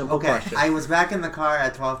very simple Okay, question. I was back in the car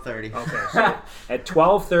at 12:30. Okay, so at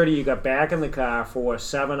 12:30 you got back in the car for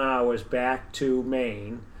 7 hours back to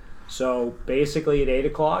Maine. So basically at 8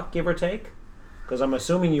 o'clock, give or take? Because I'm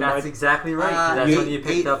assuming you That's might... exactly right. 'cause that's when you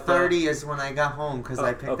picked up. 8:30 is when I got home because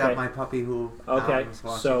I picked okay. up my puppy who Okay, was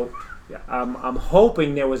watching. so yeah, I'm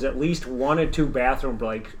hoping there was at least 1 or 2 bathroom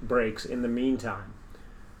breaks in the meantime.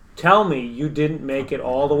 Tell me you didn't make it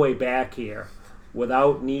all the way back here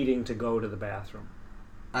without needing to go to the bathroom.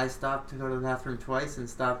 I stopped to go to the bathroom twice and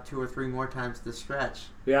stopped 2 or 3 more times to stretch.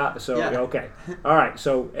 Yeah, so, Yeah. okay. All right,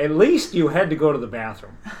 so at least you had to go to the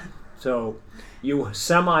bathroom. So you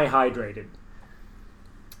semi-hydrated.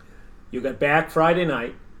 You got back Friday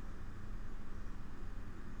night.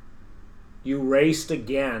 You raced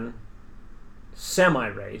again,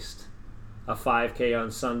 semi-raced, a 5K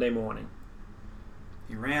on Sunday morning.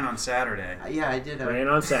 He ran on Saturday. Yeah, I did. Ran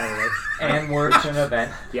on Saturday. and worked an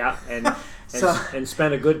event. Yeah, and So- and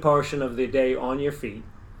spent a good portion of the day on your feet.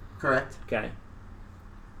 Correct. Okay.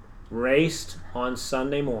 Raced on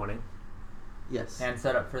Sunday morning. Yes. And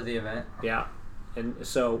set up for the event. Yeah, and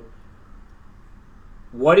so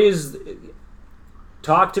what is?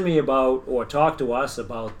 Talk to me about, or talk to us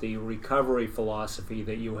about the recovery philosophy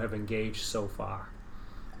that you have engaged so far,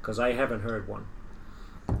 because I haven't heard one.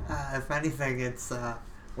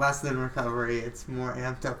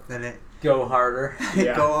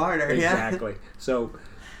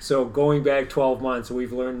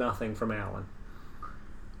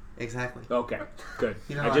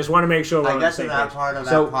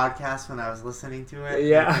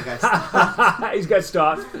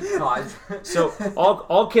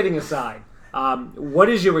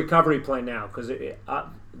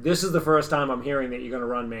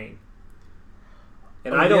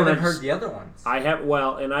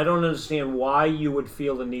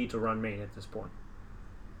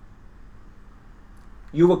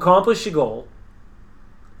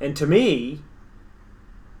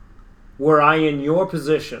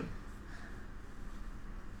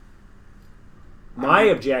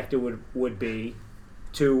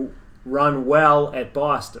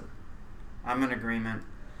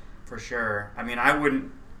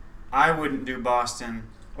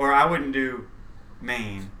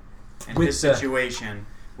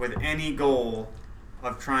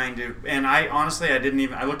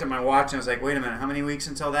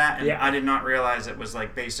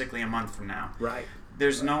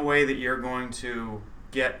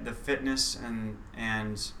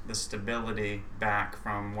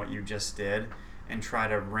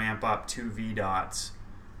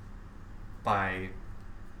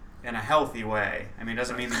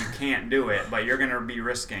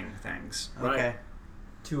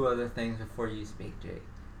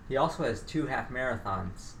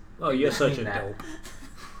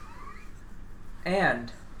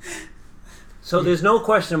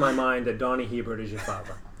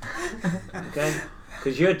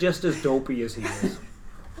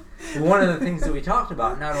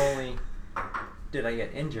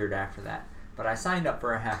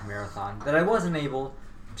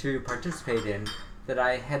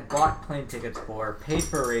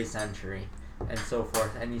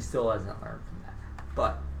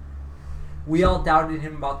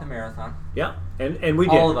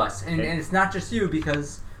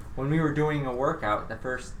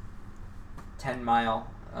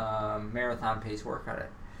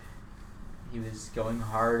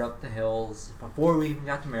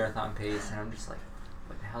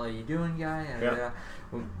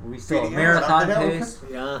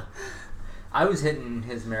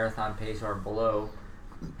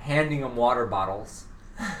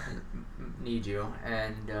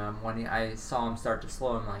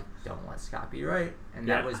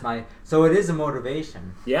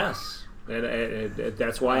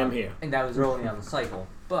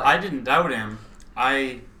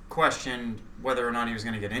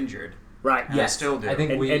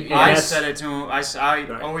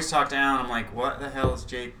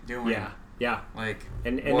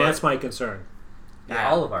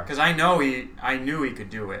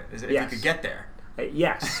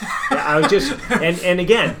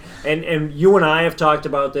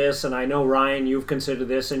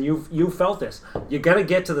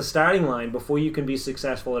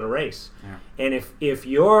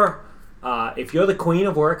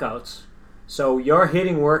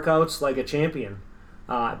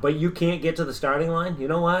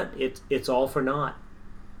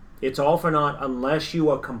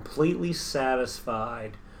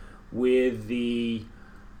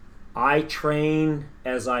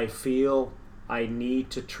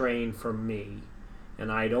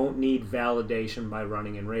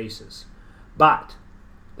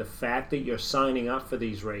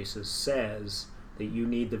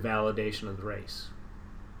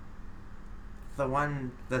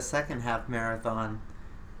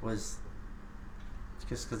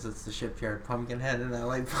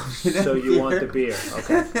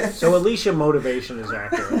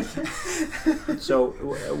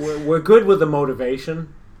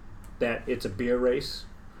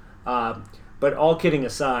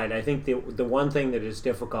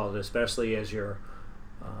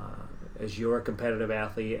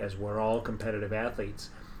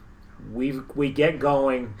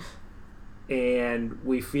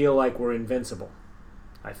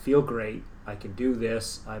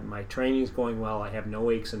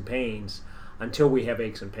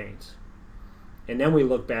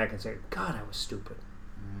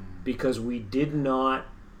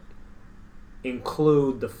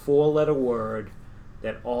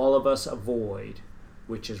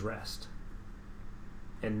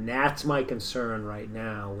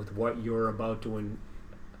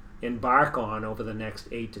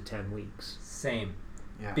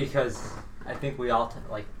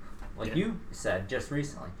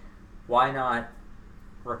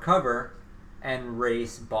 recover and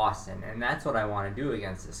race Boston, and that's what I want to do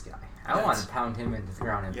against this guy. I want to pound him into the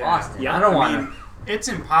ground in Yeah. Boston. Yeah, I don't I want mean, to. it's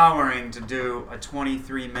empowering to do a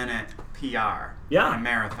 23-minute PR Yeah. in a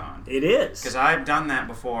marathon. It is. Because I've done that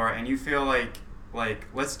before, and you feel like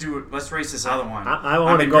let's race this other one. I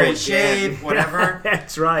want I'm to in go great again. shape, whatever.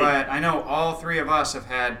 That's right. But I know all three of us have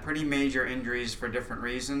had pretty major injuries for different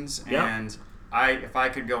reasons, Yep. and if I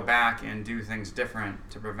could go back and do things different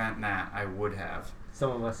to prevent that, I would have.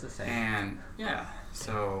 Some of us the same. And yeah,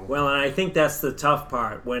 so Well, and I think that's the tough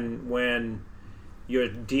part when you're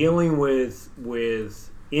dealing with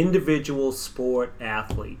individual sport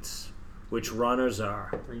athletes, which runners are.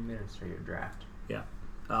 3 minutes for your draft.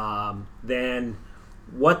 Then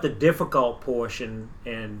what the difficult portion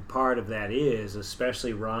and part of that is,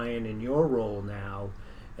 especially Ryan in your role now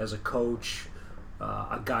as a coach,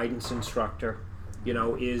 a guidance instructor,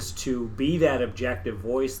 is to be that objective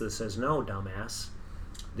voice that says, no, dumbass,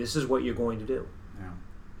 this is what you're going to do. yeah.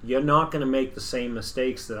 You're not going to make the same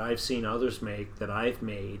mistakes that I've seen others make, that I've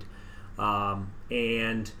made.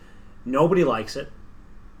 And nobody likes it.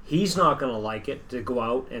 He's not going to like it to go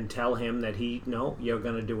out and tell him that you're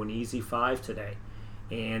going to do an easy 5 today.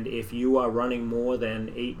 And if you are running more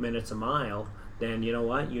than 8 minutes a mile, then you know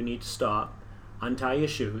what? You need to stop, untie your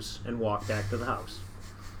shoes, and walk back to the house.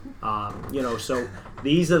 So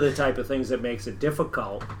these are the type of things that makes it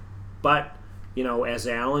difficult. But, as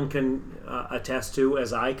Alan can attest to,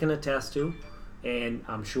 as I can attest to, and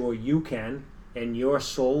I'm sure you can, and you're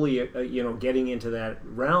slowly, getting into that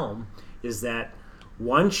realm, is that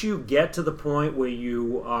once you get to the point where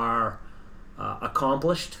you are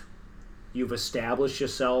accomplished, you've established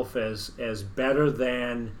yourself as better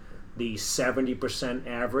than the 70%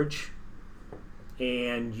 average,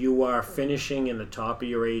 and you are finishing in the top of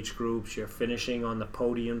your age groups, you're finishing on the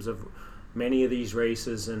podiums of many of these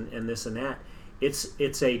races and this and that,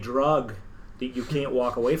 it's a drug that you can't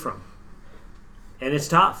walk away from. And it's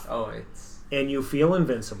tough. And you feel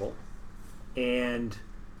invincible. And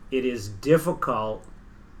it is difficult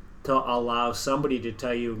to allow somebody to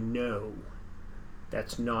tell you, no,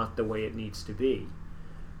 that's not the way it needs to be.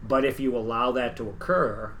 But if you allow that to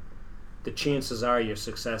occur, the chances are your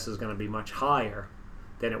success is going to be much higher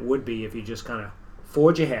than it would be if you just kind of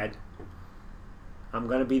forge ahead. I'm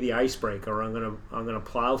going to be the icebreaker. I'm going to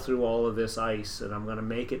plow through all of this ice, and I'm going to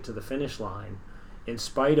make it to the finish line, in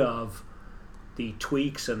spite of the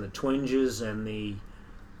tweaks and the twinges and the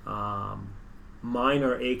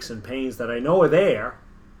minor aches and pains that I know are there,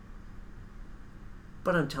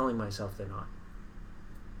 but I'm telling myself they're not.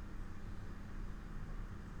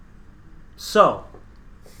 So,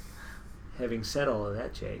 having said all of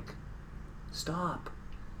that, Jake, stop.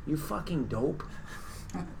 You fucking dope.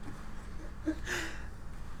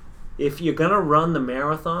 If you're going to run the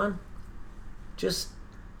marathon, it's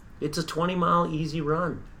a 20-mile easy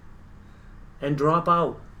run. And drop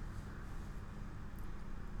out.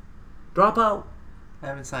 Drop out. I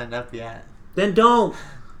haven't signed up yet. Then don't.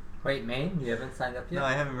 Wait, Maine, you haven't signed up yet? No,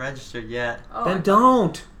 I haven't registered yet. Oh, Then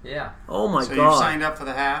don't. Yeah. Oh my So God. you've signed up for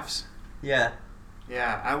the halves? Yeah.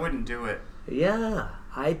 Yeah, I wouldn't do it. Yeah.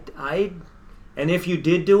 And if you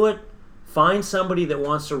did do it, find somebody that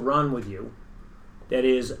wants to run with you that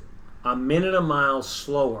is a minute a mile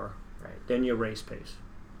slower than your race pace.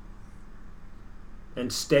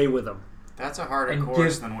 And stay with them. That's a harder And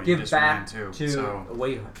course than what you just ran too. So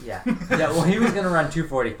Yeah. Well, he was going to run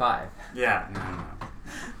 2:45. yeah, no.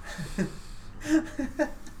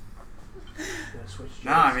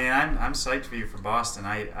 No, I mean I'm psyched for you for Boston.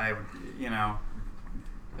 Alan's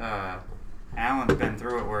been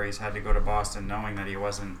through it where he's had to go to Boston knowing that he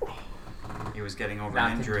was getting over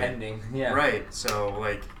Not an injury. contending. Yeah. Right.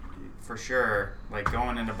 So for sure,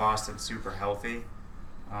 going into Boston super healthy.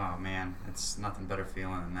 Oh man, it's nothing better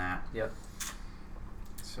feeling than that. Yep.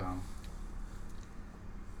 So.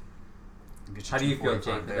 How do you feel, 2:45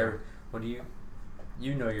 Jake? there. What do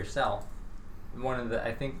you know yourself?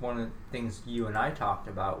 I think one of the things you and I talked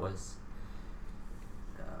about was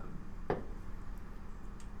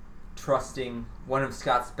trusting. One of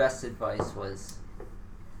Scott's best advice was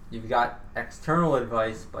you've got external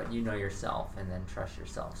advice, but you know yourself, and then trust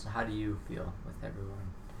yourself. So how do you feel with everyone?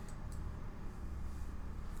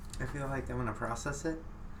 I feel like I'm going to process it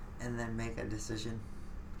and then make a decision.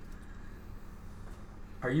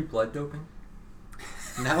 Are you blood doping?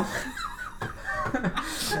 No?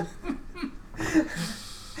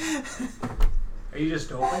 Are you just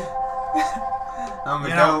doping? I'm a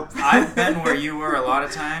You know, dope. I've been where you were a lot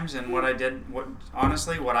of times, and what I did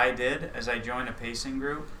is I joined a pacing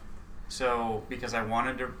group. So because I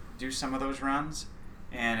wanted to do some of those runs,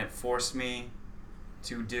 and it forced me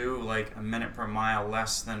to do a minute per mile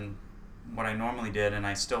less than what I normally did, and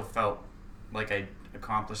I still felt like I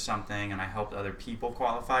accomplished something, and I helped other people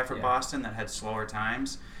qualify for Yeah. Boston that had slower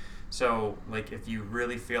times. So, like, if you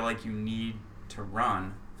really feel like you need to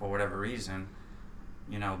run for whatever reason,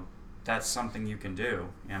 you know, that's something you can do.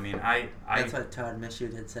 I mean, That's what Todd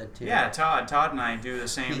Michaud had said too. yeah, Todd and I do the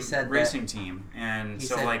same He said racing team, and He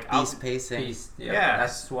so said like I'll beast pacing. Beast, yeah,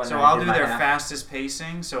 that's what so I I'll did do my their half. fastest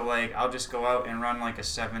pacing. So like I'll just go out and run like a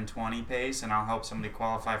 7:20 pace, and I'll help somebody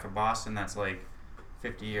qualify for Boston that's like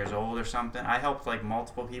 50 years old or something. I helped like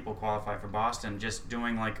multiple people qualify for Boston just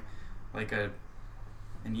doing like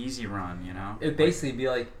an easy run, you know. It'd basically be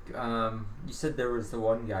like, you said there was the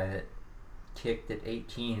one guy that kicked at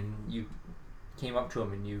 18, and you came up to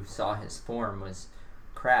him and you saw his form was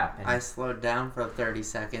crap. And I slowed down for 30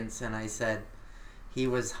 seconds and I said he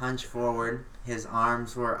was hunched forward. His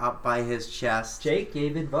arms were up by his chest. Jake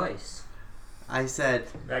gave advice. I said,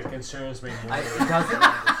 That concerns me more. It doesn't?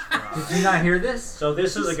 Did you not hear this? So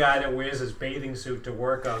this is a guy that wears his bathing suit to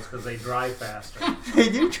workouts because they dry faster. they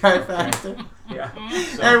do try faster. Yeah. I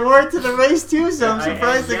So, wore it to the race too, so I'm I-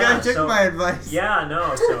 surprised the guy yeah, took so- my advice. yeah,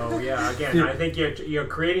 no. So yeah, again, I think you're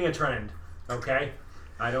creating a trend. Okay.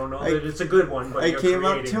 I don't know that it's a good one, but I you're came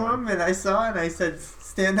up creating to one. him and I saw it and I said,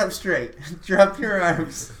 stand up straight. Drop your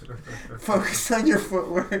arms. Focus on your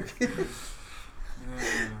footwork.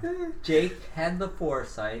 Jake had the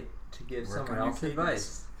foresight to give Work someone on your else cadence.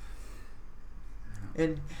 advice.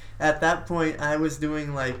 And at that point, I was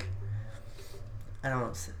doing like, I don't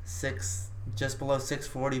know, just below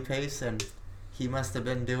 640 pace, and he must have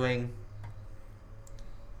been doing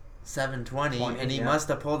 720, 20, and he yeah. must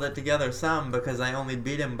have pulled it together some because I only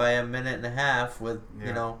beat him by a minute and a half with, Yeah.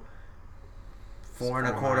 you know, It's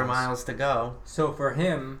 4.25 4 miles to go. So for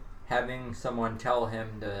him, having someone tell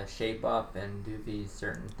him to shape up and do these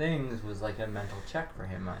certain things was like a mental check for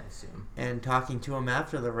him, I assume. And talking to him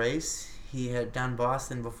after the race, he had done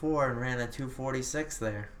Boston before and ran a 246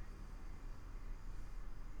 there.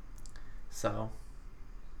 So,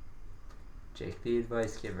 Jake, the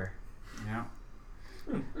advice giver. Yeah.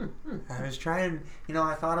 I was trying,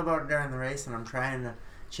 I thought about it during the race, and I'm trying to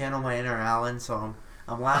channel my inner Alan, so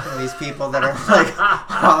I'm laughing at these people that are like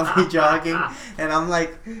hobby jogging, and I'm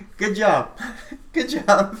like, good job. Good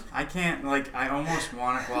job. I can't, like, I almost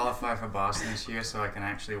want to qualify for Boston this year so I can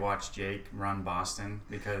actually watch Jake run Boston,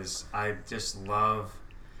 because I just love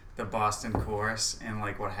the Boston course and,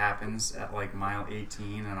 like, what happens at, like, mile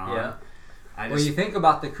 18 and on. Yeah. I Well, just, you think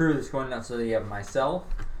about the crew that's going down. So you have myself,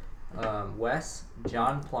 Wes,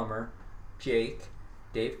 John Plummer, Jake,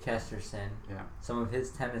 Dave Kesterson, yeah, some of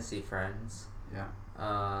his Tennessee friends, yeah.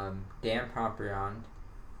 Dan Pomprion,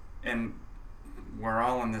 And we're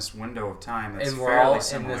all in this window of time that's and we're fairly all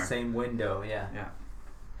similar. in the same window, yeah. Yeah.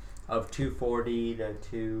 Of 240 to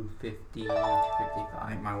 250, I 255.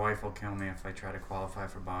 think my wife will kill me if I try to qualify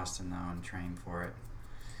for Boston now and train for it.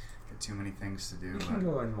 Got too many things to do. You But can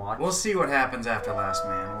go and watch. we'll see what happens after Last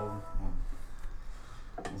Man.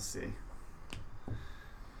 We'll see.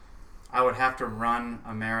 I would have to run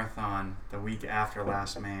a marathon the week after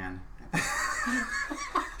Last Man.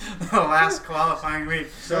 The last qualifying week.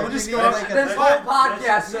 So We'll just go let's- like a- This let's- whole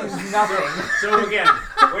podcast let's- means nothing. So again,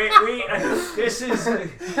 we this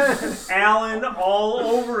is Alan all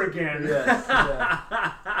over again. Yes,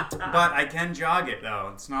 But I can jog it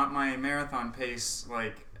though. It's not my marathon pace,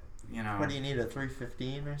 like, What do you need, a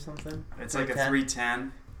 315 or something? It's like a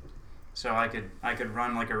 310. So I could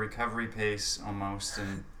run like a recovery pace almost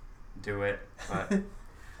and do it, but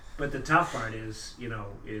But the tough part is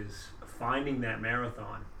finding that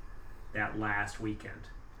marathon that last weekend.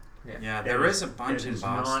 yeah, there is a that bunch in is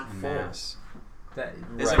Boston not and full. Mass.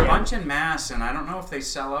 There's Right. a bunch in Mass, and I don't know if they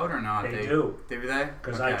sell out or not. They do. Do they?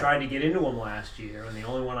 Because I tried to get into them last year, and the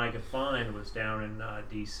only one I could find was down in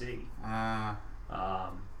D.C.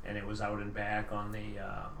 And it was out and back on the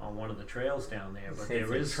on one of the trails down there. But It's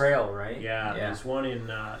there a is trail, right? Yeah, there's one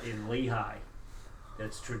in Lehigh.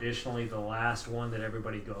 That's traditionally the last one that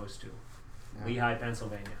everybody goes to. Yeah. Lehigh,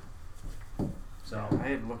 Pennsylvania. So. I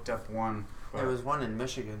had looked up one. But There was one in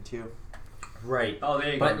Michigan, too. Right. Oh,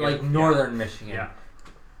 there you go. But yeah. like northern Michigan. Yeah.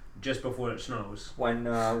 Just before it snows. When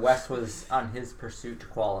Wes was on his pursuit to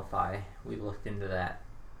qualify, we looked into that,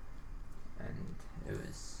 and it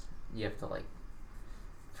was you have to like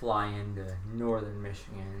fly into northern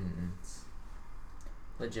Michigan.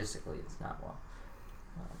 And logistically, it's not well.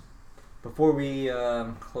 Before we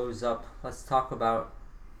close up, let's talk about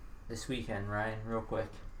this weekend, Ryan, real quick.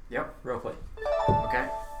 Yep. Real quick. Okay.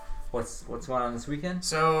 What's going on this weekend?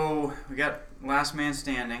 So we got Last Man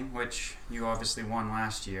Standing, which you obviously won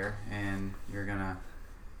last year, and you're gonna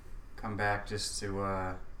come back just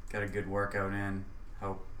to get a good workout in.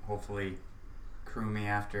 hopefully crew me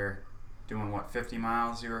after doing 50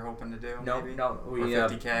 miles you were hoping to do? No, maybe? no, Or we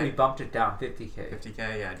 50K? we bumped it down 50K.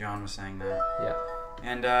 50K, yeah, John was saying that. Yeah.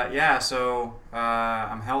 And so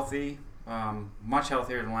I'm healthy, much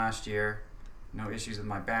healthier than last year. No issues with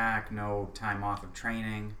my back, no time off of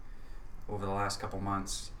training over the last couple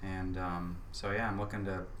months. And so yeah, I'm looking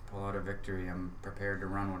to pull out a victory. I'm prepared to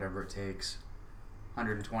run whatever it takes.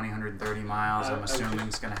 120, 130 miles, I'm assuming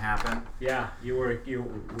it's going to happen. Yeah,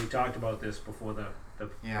 we talked about this before the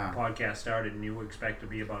Yeah. podcast started, and you expect to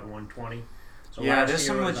be about 120. So Yeah, last there's year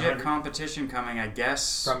some it was legit 100. competition coming, I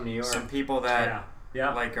guess. From New York. Some people that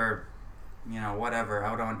Yeah. like are, whatever,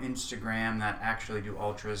 out on Instagram that actually do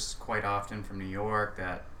ultras quite often from New York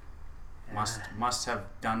that must have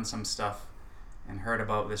done some stuff and heard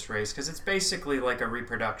about this race, because it's basically like a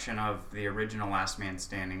reproduction of the original Last Man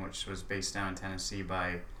Standing, which was based down in Tennessee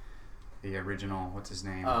by the original, what's his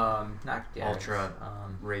name, Not Gaddis. ultra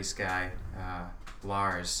race guy,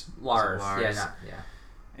 Lars. Lars. Is it Yeah.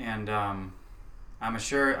 And I'm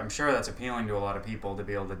sure that's appealing to a lot of people to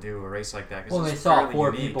be able to do a race like that. 'Cause Well, it's they saw fairly 4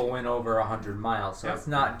 unique. people win over 100 miles, so Yep. it's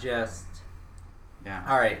not just Yeah.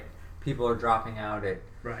 all right. People are dropping out at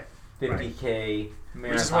Right. 50K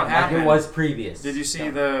marathon, Which is what like happened. it was previous. Did you see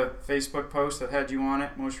So- the Facebook post that had you on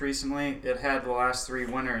it most recently? It had the last 3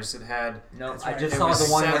 winners. It had No, That's I right. just It saw was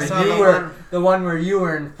the one seven. where you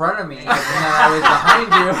were in front of me, and then I was behind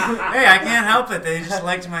you. Hey, I can't help it. They just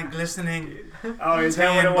liked my glistening Oh, is that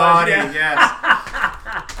what tan it was? body. Yeah.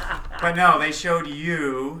 Yes. But no, they showed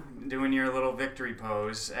you doing your little victory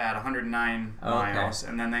pose at 109 Oh, okay. miles,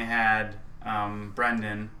 and then they had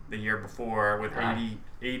Brendan the year before with Ah.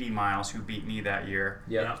 80 miles, who beat me that year,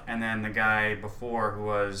 Yep. and then the guy before who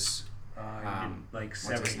was Like what's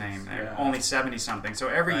 70. his name there? Yeah. Only 70 something. So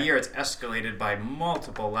every Right. year it's escalated by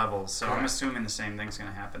multiple levels. So I'm Correct. assuming the same thing's going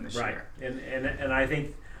to happen this Right. year. And I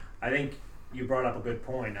think you brought up a good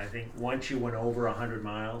point. I think once you went over 100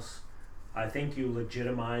 miles, I think you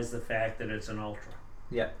legitimize the fact that it's an ultra.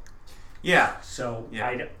 Yep. Yeah. So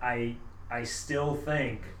Yeah. I still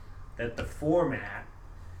think that the format,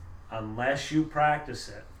 unless you practice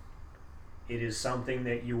it, it is something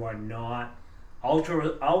that you are not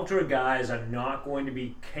ultra guys are not going to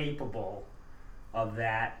be capable of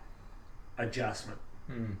that adjustment.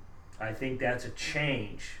 Hmm. I think that's a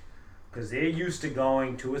change because they're used to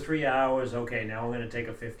going 2 or 3 hours. Okay, now we're going to take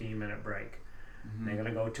a 15-minute break. Mm-hmm. They're going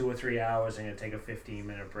to go 2 or 3 hours and going to take a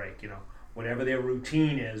 15-minute break. Whatever their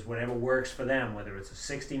routine is, whatever works for them, whether it's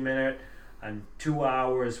a 60-minute and 2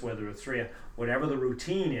 hours, whether it's 3, whatever the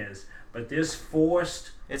routine is. But this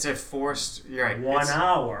forced It's a forced. You're right. 1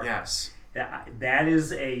 hour. Yes. That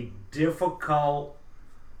is a difficult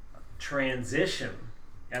transition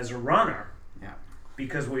as a runner. Yeah.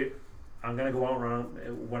 Because I'm going to go out and run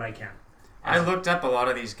when I can. I looked up a lot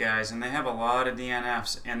of these guys, and they have a lot of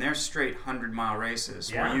DNFs, and they're straight 100-mile races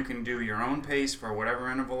Yeah. where you can do your own pace for whatever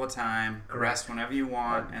interval of time, Correct. rest whenever you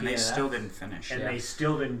want, and they DNF. still didn't finish. And Yeah. they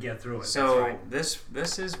still didn't get through it. So That's right.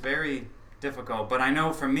 this is very difficult. But I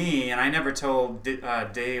know for me, and I never told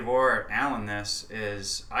Dave or Alan this,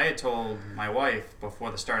 is I had told my wife before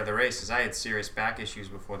the start of the race, is I had serious back issues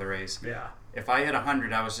before the race. Yeah. If I hit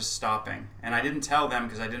 100, I was just stopping. And I didn't tell them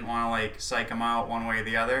because I didn't want to psych them out one way or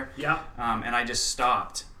the other. Yeah. And I just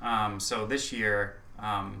stopped. So this year,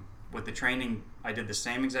 with the training, I did the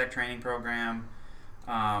same exact training program.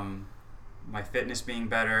 My fitness being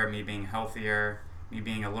better, me being healthier, me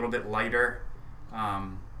being a little bit lighter.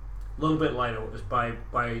 A little bit lighter. It was by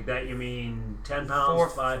that you mean 10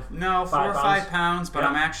 pounds? 5? No, 4 or 5 pounds. pounds, but Yeah.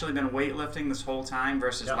 I'm actually been weightlifting this whole time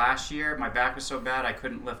versus Yeah. last year. My back was so bad I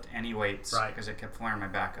couldn't lift any weights Right. because it kept flaring my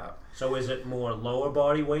back up. So is it more lower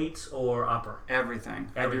body weights or upper? Everything.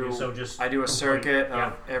 Everything. So just I do a complete. circuit Yeah.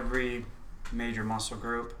 of every major muscle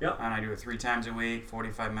group, Yep. and I do it 3 times a week,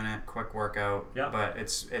 45-minute quick workout. Yep. But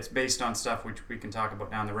it's based on stuff which we can talk about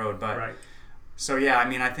down the road. But Right. so yeah, I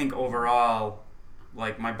mean, I think overall,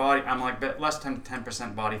 my body, I'm less than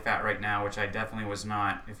 10% body fat right now, which I definitely was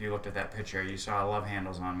not. If you looked at that picture, you saw love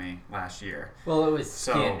handles on me last year. Well, it was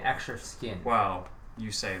So- skin, extra skin. Well, you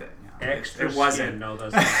say that. Extra it wasn't. skin. No,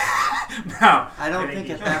 doesn't matter. No. I don't And think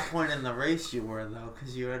it- at that point in the race you were though,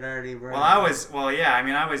 because you had already run.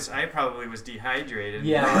 I probably was dehydrated.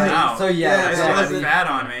 Yeah, and right. out. So yeah, Yeah, I still had exactly. fat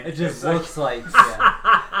on me. It just It's like- looks like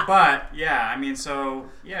yeah. But yeah, I mean, so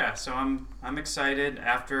I'm excited.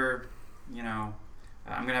 After,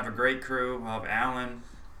 I'm gonna have a great crew. I'll have Alan,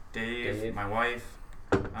 Dave. My wife.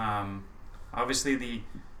 Obviously, the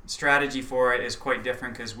strategy for it is quite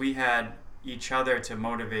different because we had each other to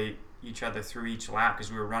motivate each other through each lap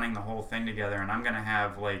because we were running the whole thing together. And I'm gonna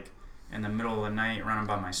have in the middle of the night running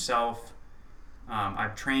by myself.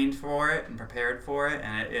 I've trained for it and prepared for it,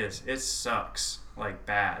 and it sucks like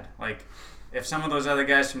bad. Like if some of those other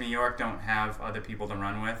guys from New York don't have other people to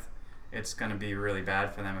run with, it's going to be really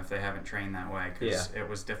bad for them if they haven't trained that way, because it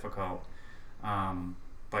was difficult.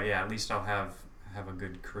 But yeah, at least I'll have a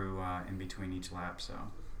good crew in between each lap. So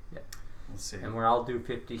Yeah. we'll see. And we're all do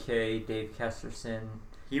 50K. Dave Kesterson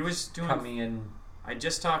He was doing. coming in. I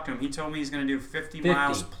just talked to him. He told me he's going to do 50 50.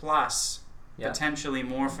 miles plus. Yeah. Potentially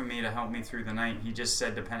more for me to help me through the night. He just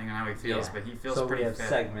said depending on how he feels, Yeah. but he feels So pretty we have fit.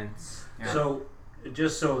 segments. Yeah. So,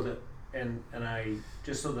 just so that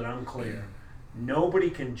I'm clear, nobody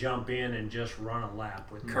can jump in and just run a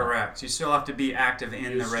lap with me. Correct. You still have to be active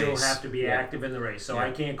in the race. You still have to be Yeah. active in the race. So Yeah.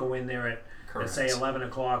 I can't go in there at Correct. let's say 11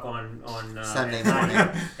 o'clock on Sunday at night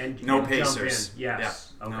morning. and No and pacers. Jump in.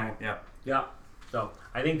 Yes. Yeah. Okay. No. Yeah. Yeah. So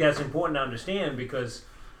I think that's important to understand because,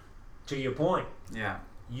 to your point, Yeah.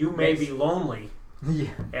 you may Yes. be lonely Yeah.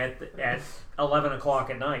 at 11 o'clock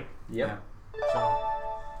at night. Yep. So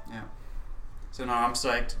So no, I'm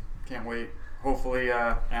psyched. Can't wait. Hopefully,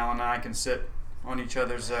 Alan and I can sit on each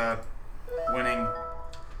other's winning.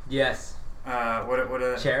 Yes.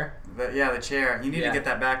 What Chair. the chair. You need Yeah. to get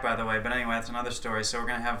that back, by the way. But anyway, that's another story. So we're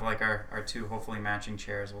gonna have like our two hopefully matching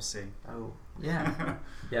chairs. We'll see. Oh. Yeah.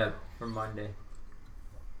 Yeah. For Monday.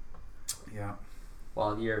 Yeah.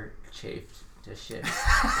 While you're chafed to shit.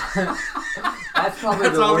 That's probably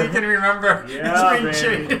That's the all we worst. can remember. Yeah, It's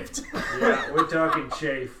being baby. chafed. yeah, we're talking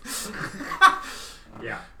chafe.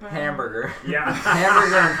 Yeah. Hamburger. Yeah.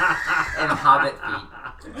 Hamburger and hobbit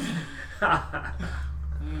feet.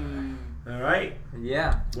 All right.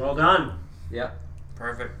 Yeah. Well done. Yep.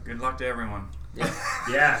 Perfect. Good luck to everyone. Yeah.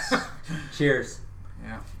 Yes. Cheers.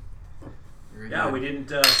 Yeah. Very Yeah, good. we didn't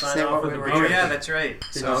sign Say off what with we the were Oh beer. yeah, that's right.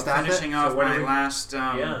 Did So you stop finishing it? off So what my do we- last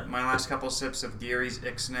Yeah. my last couple sips of Geary's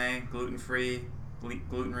Ixnay gluten-free,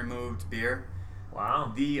 gluten-removed beer.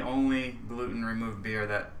 Wow. The only gluten-removed beer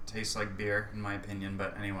that tastes like beer, in my opinion.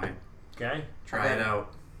 But anyway, Okay. try it Okay.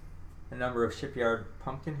 out. A number of Shipyard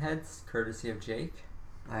Pumpkinheads, courtesy of Jake.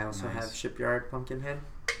 I also Nice. have Shipyard Pumpkinhead,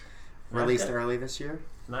 Right. released early this year.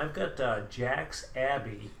 And I've got Jack's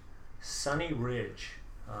Abbey Sunny Ridge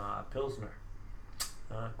Pilsner.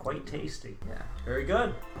 Quite tasty. Yeah. Very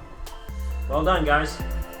good. Well done, guys.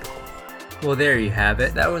 Well, there you have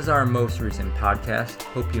it. That was our most recent podcast.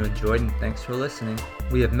 Hope you enjoyed and thanks for listening.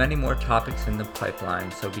 We have many more topics in the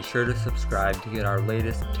pipeline, so be sure to subscribe to get our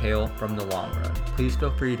latest tale from the long run. Please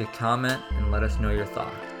feel free to comment and let us know your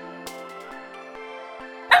thoughts.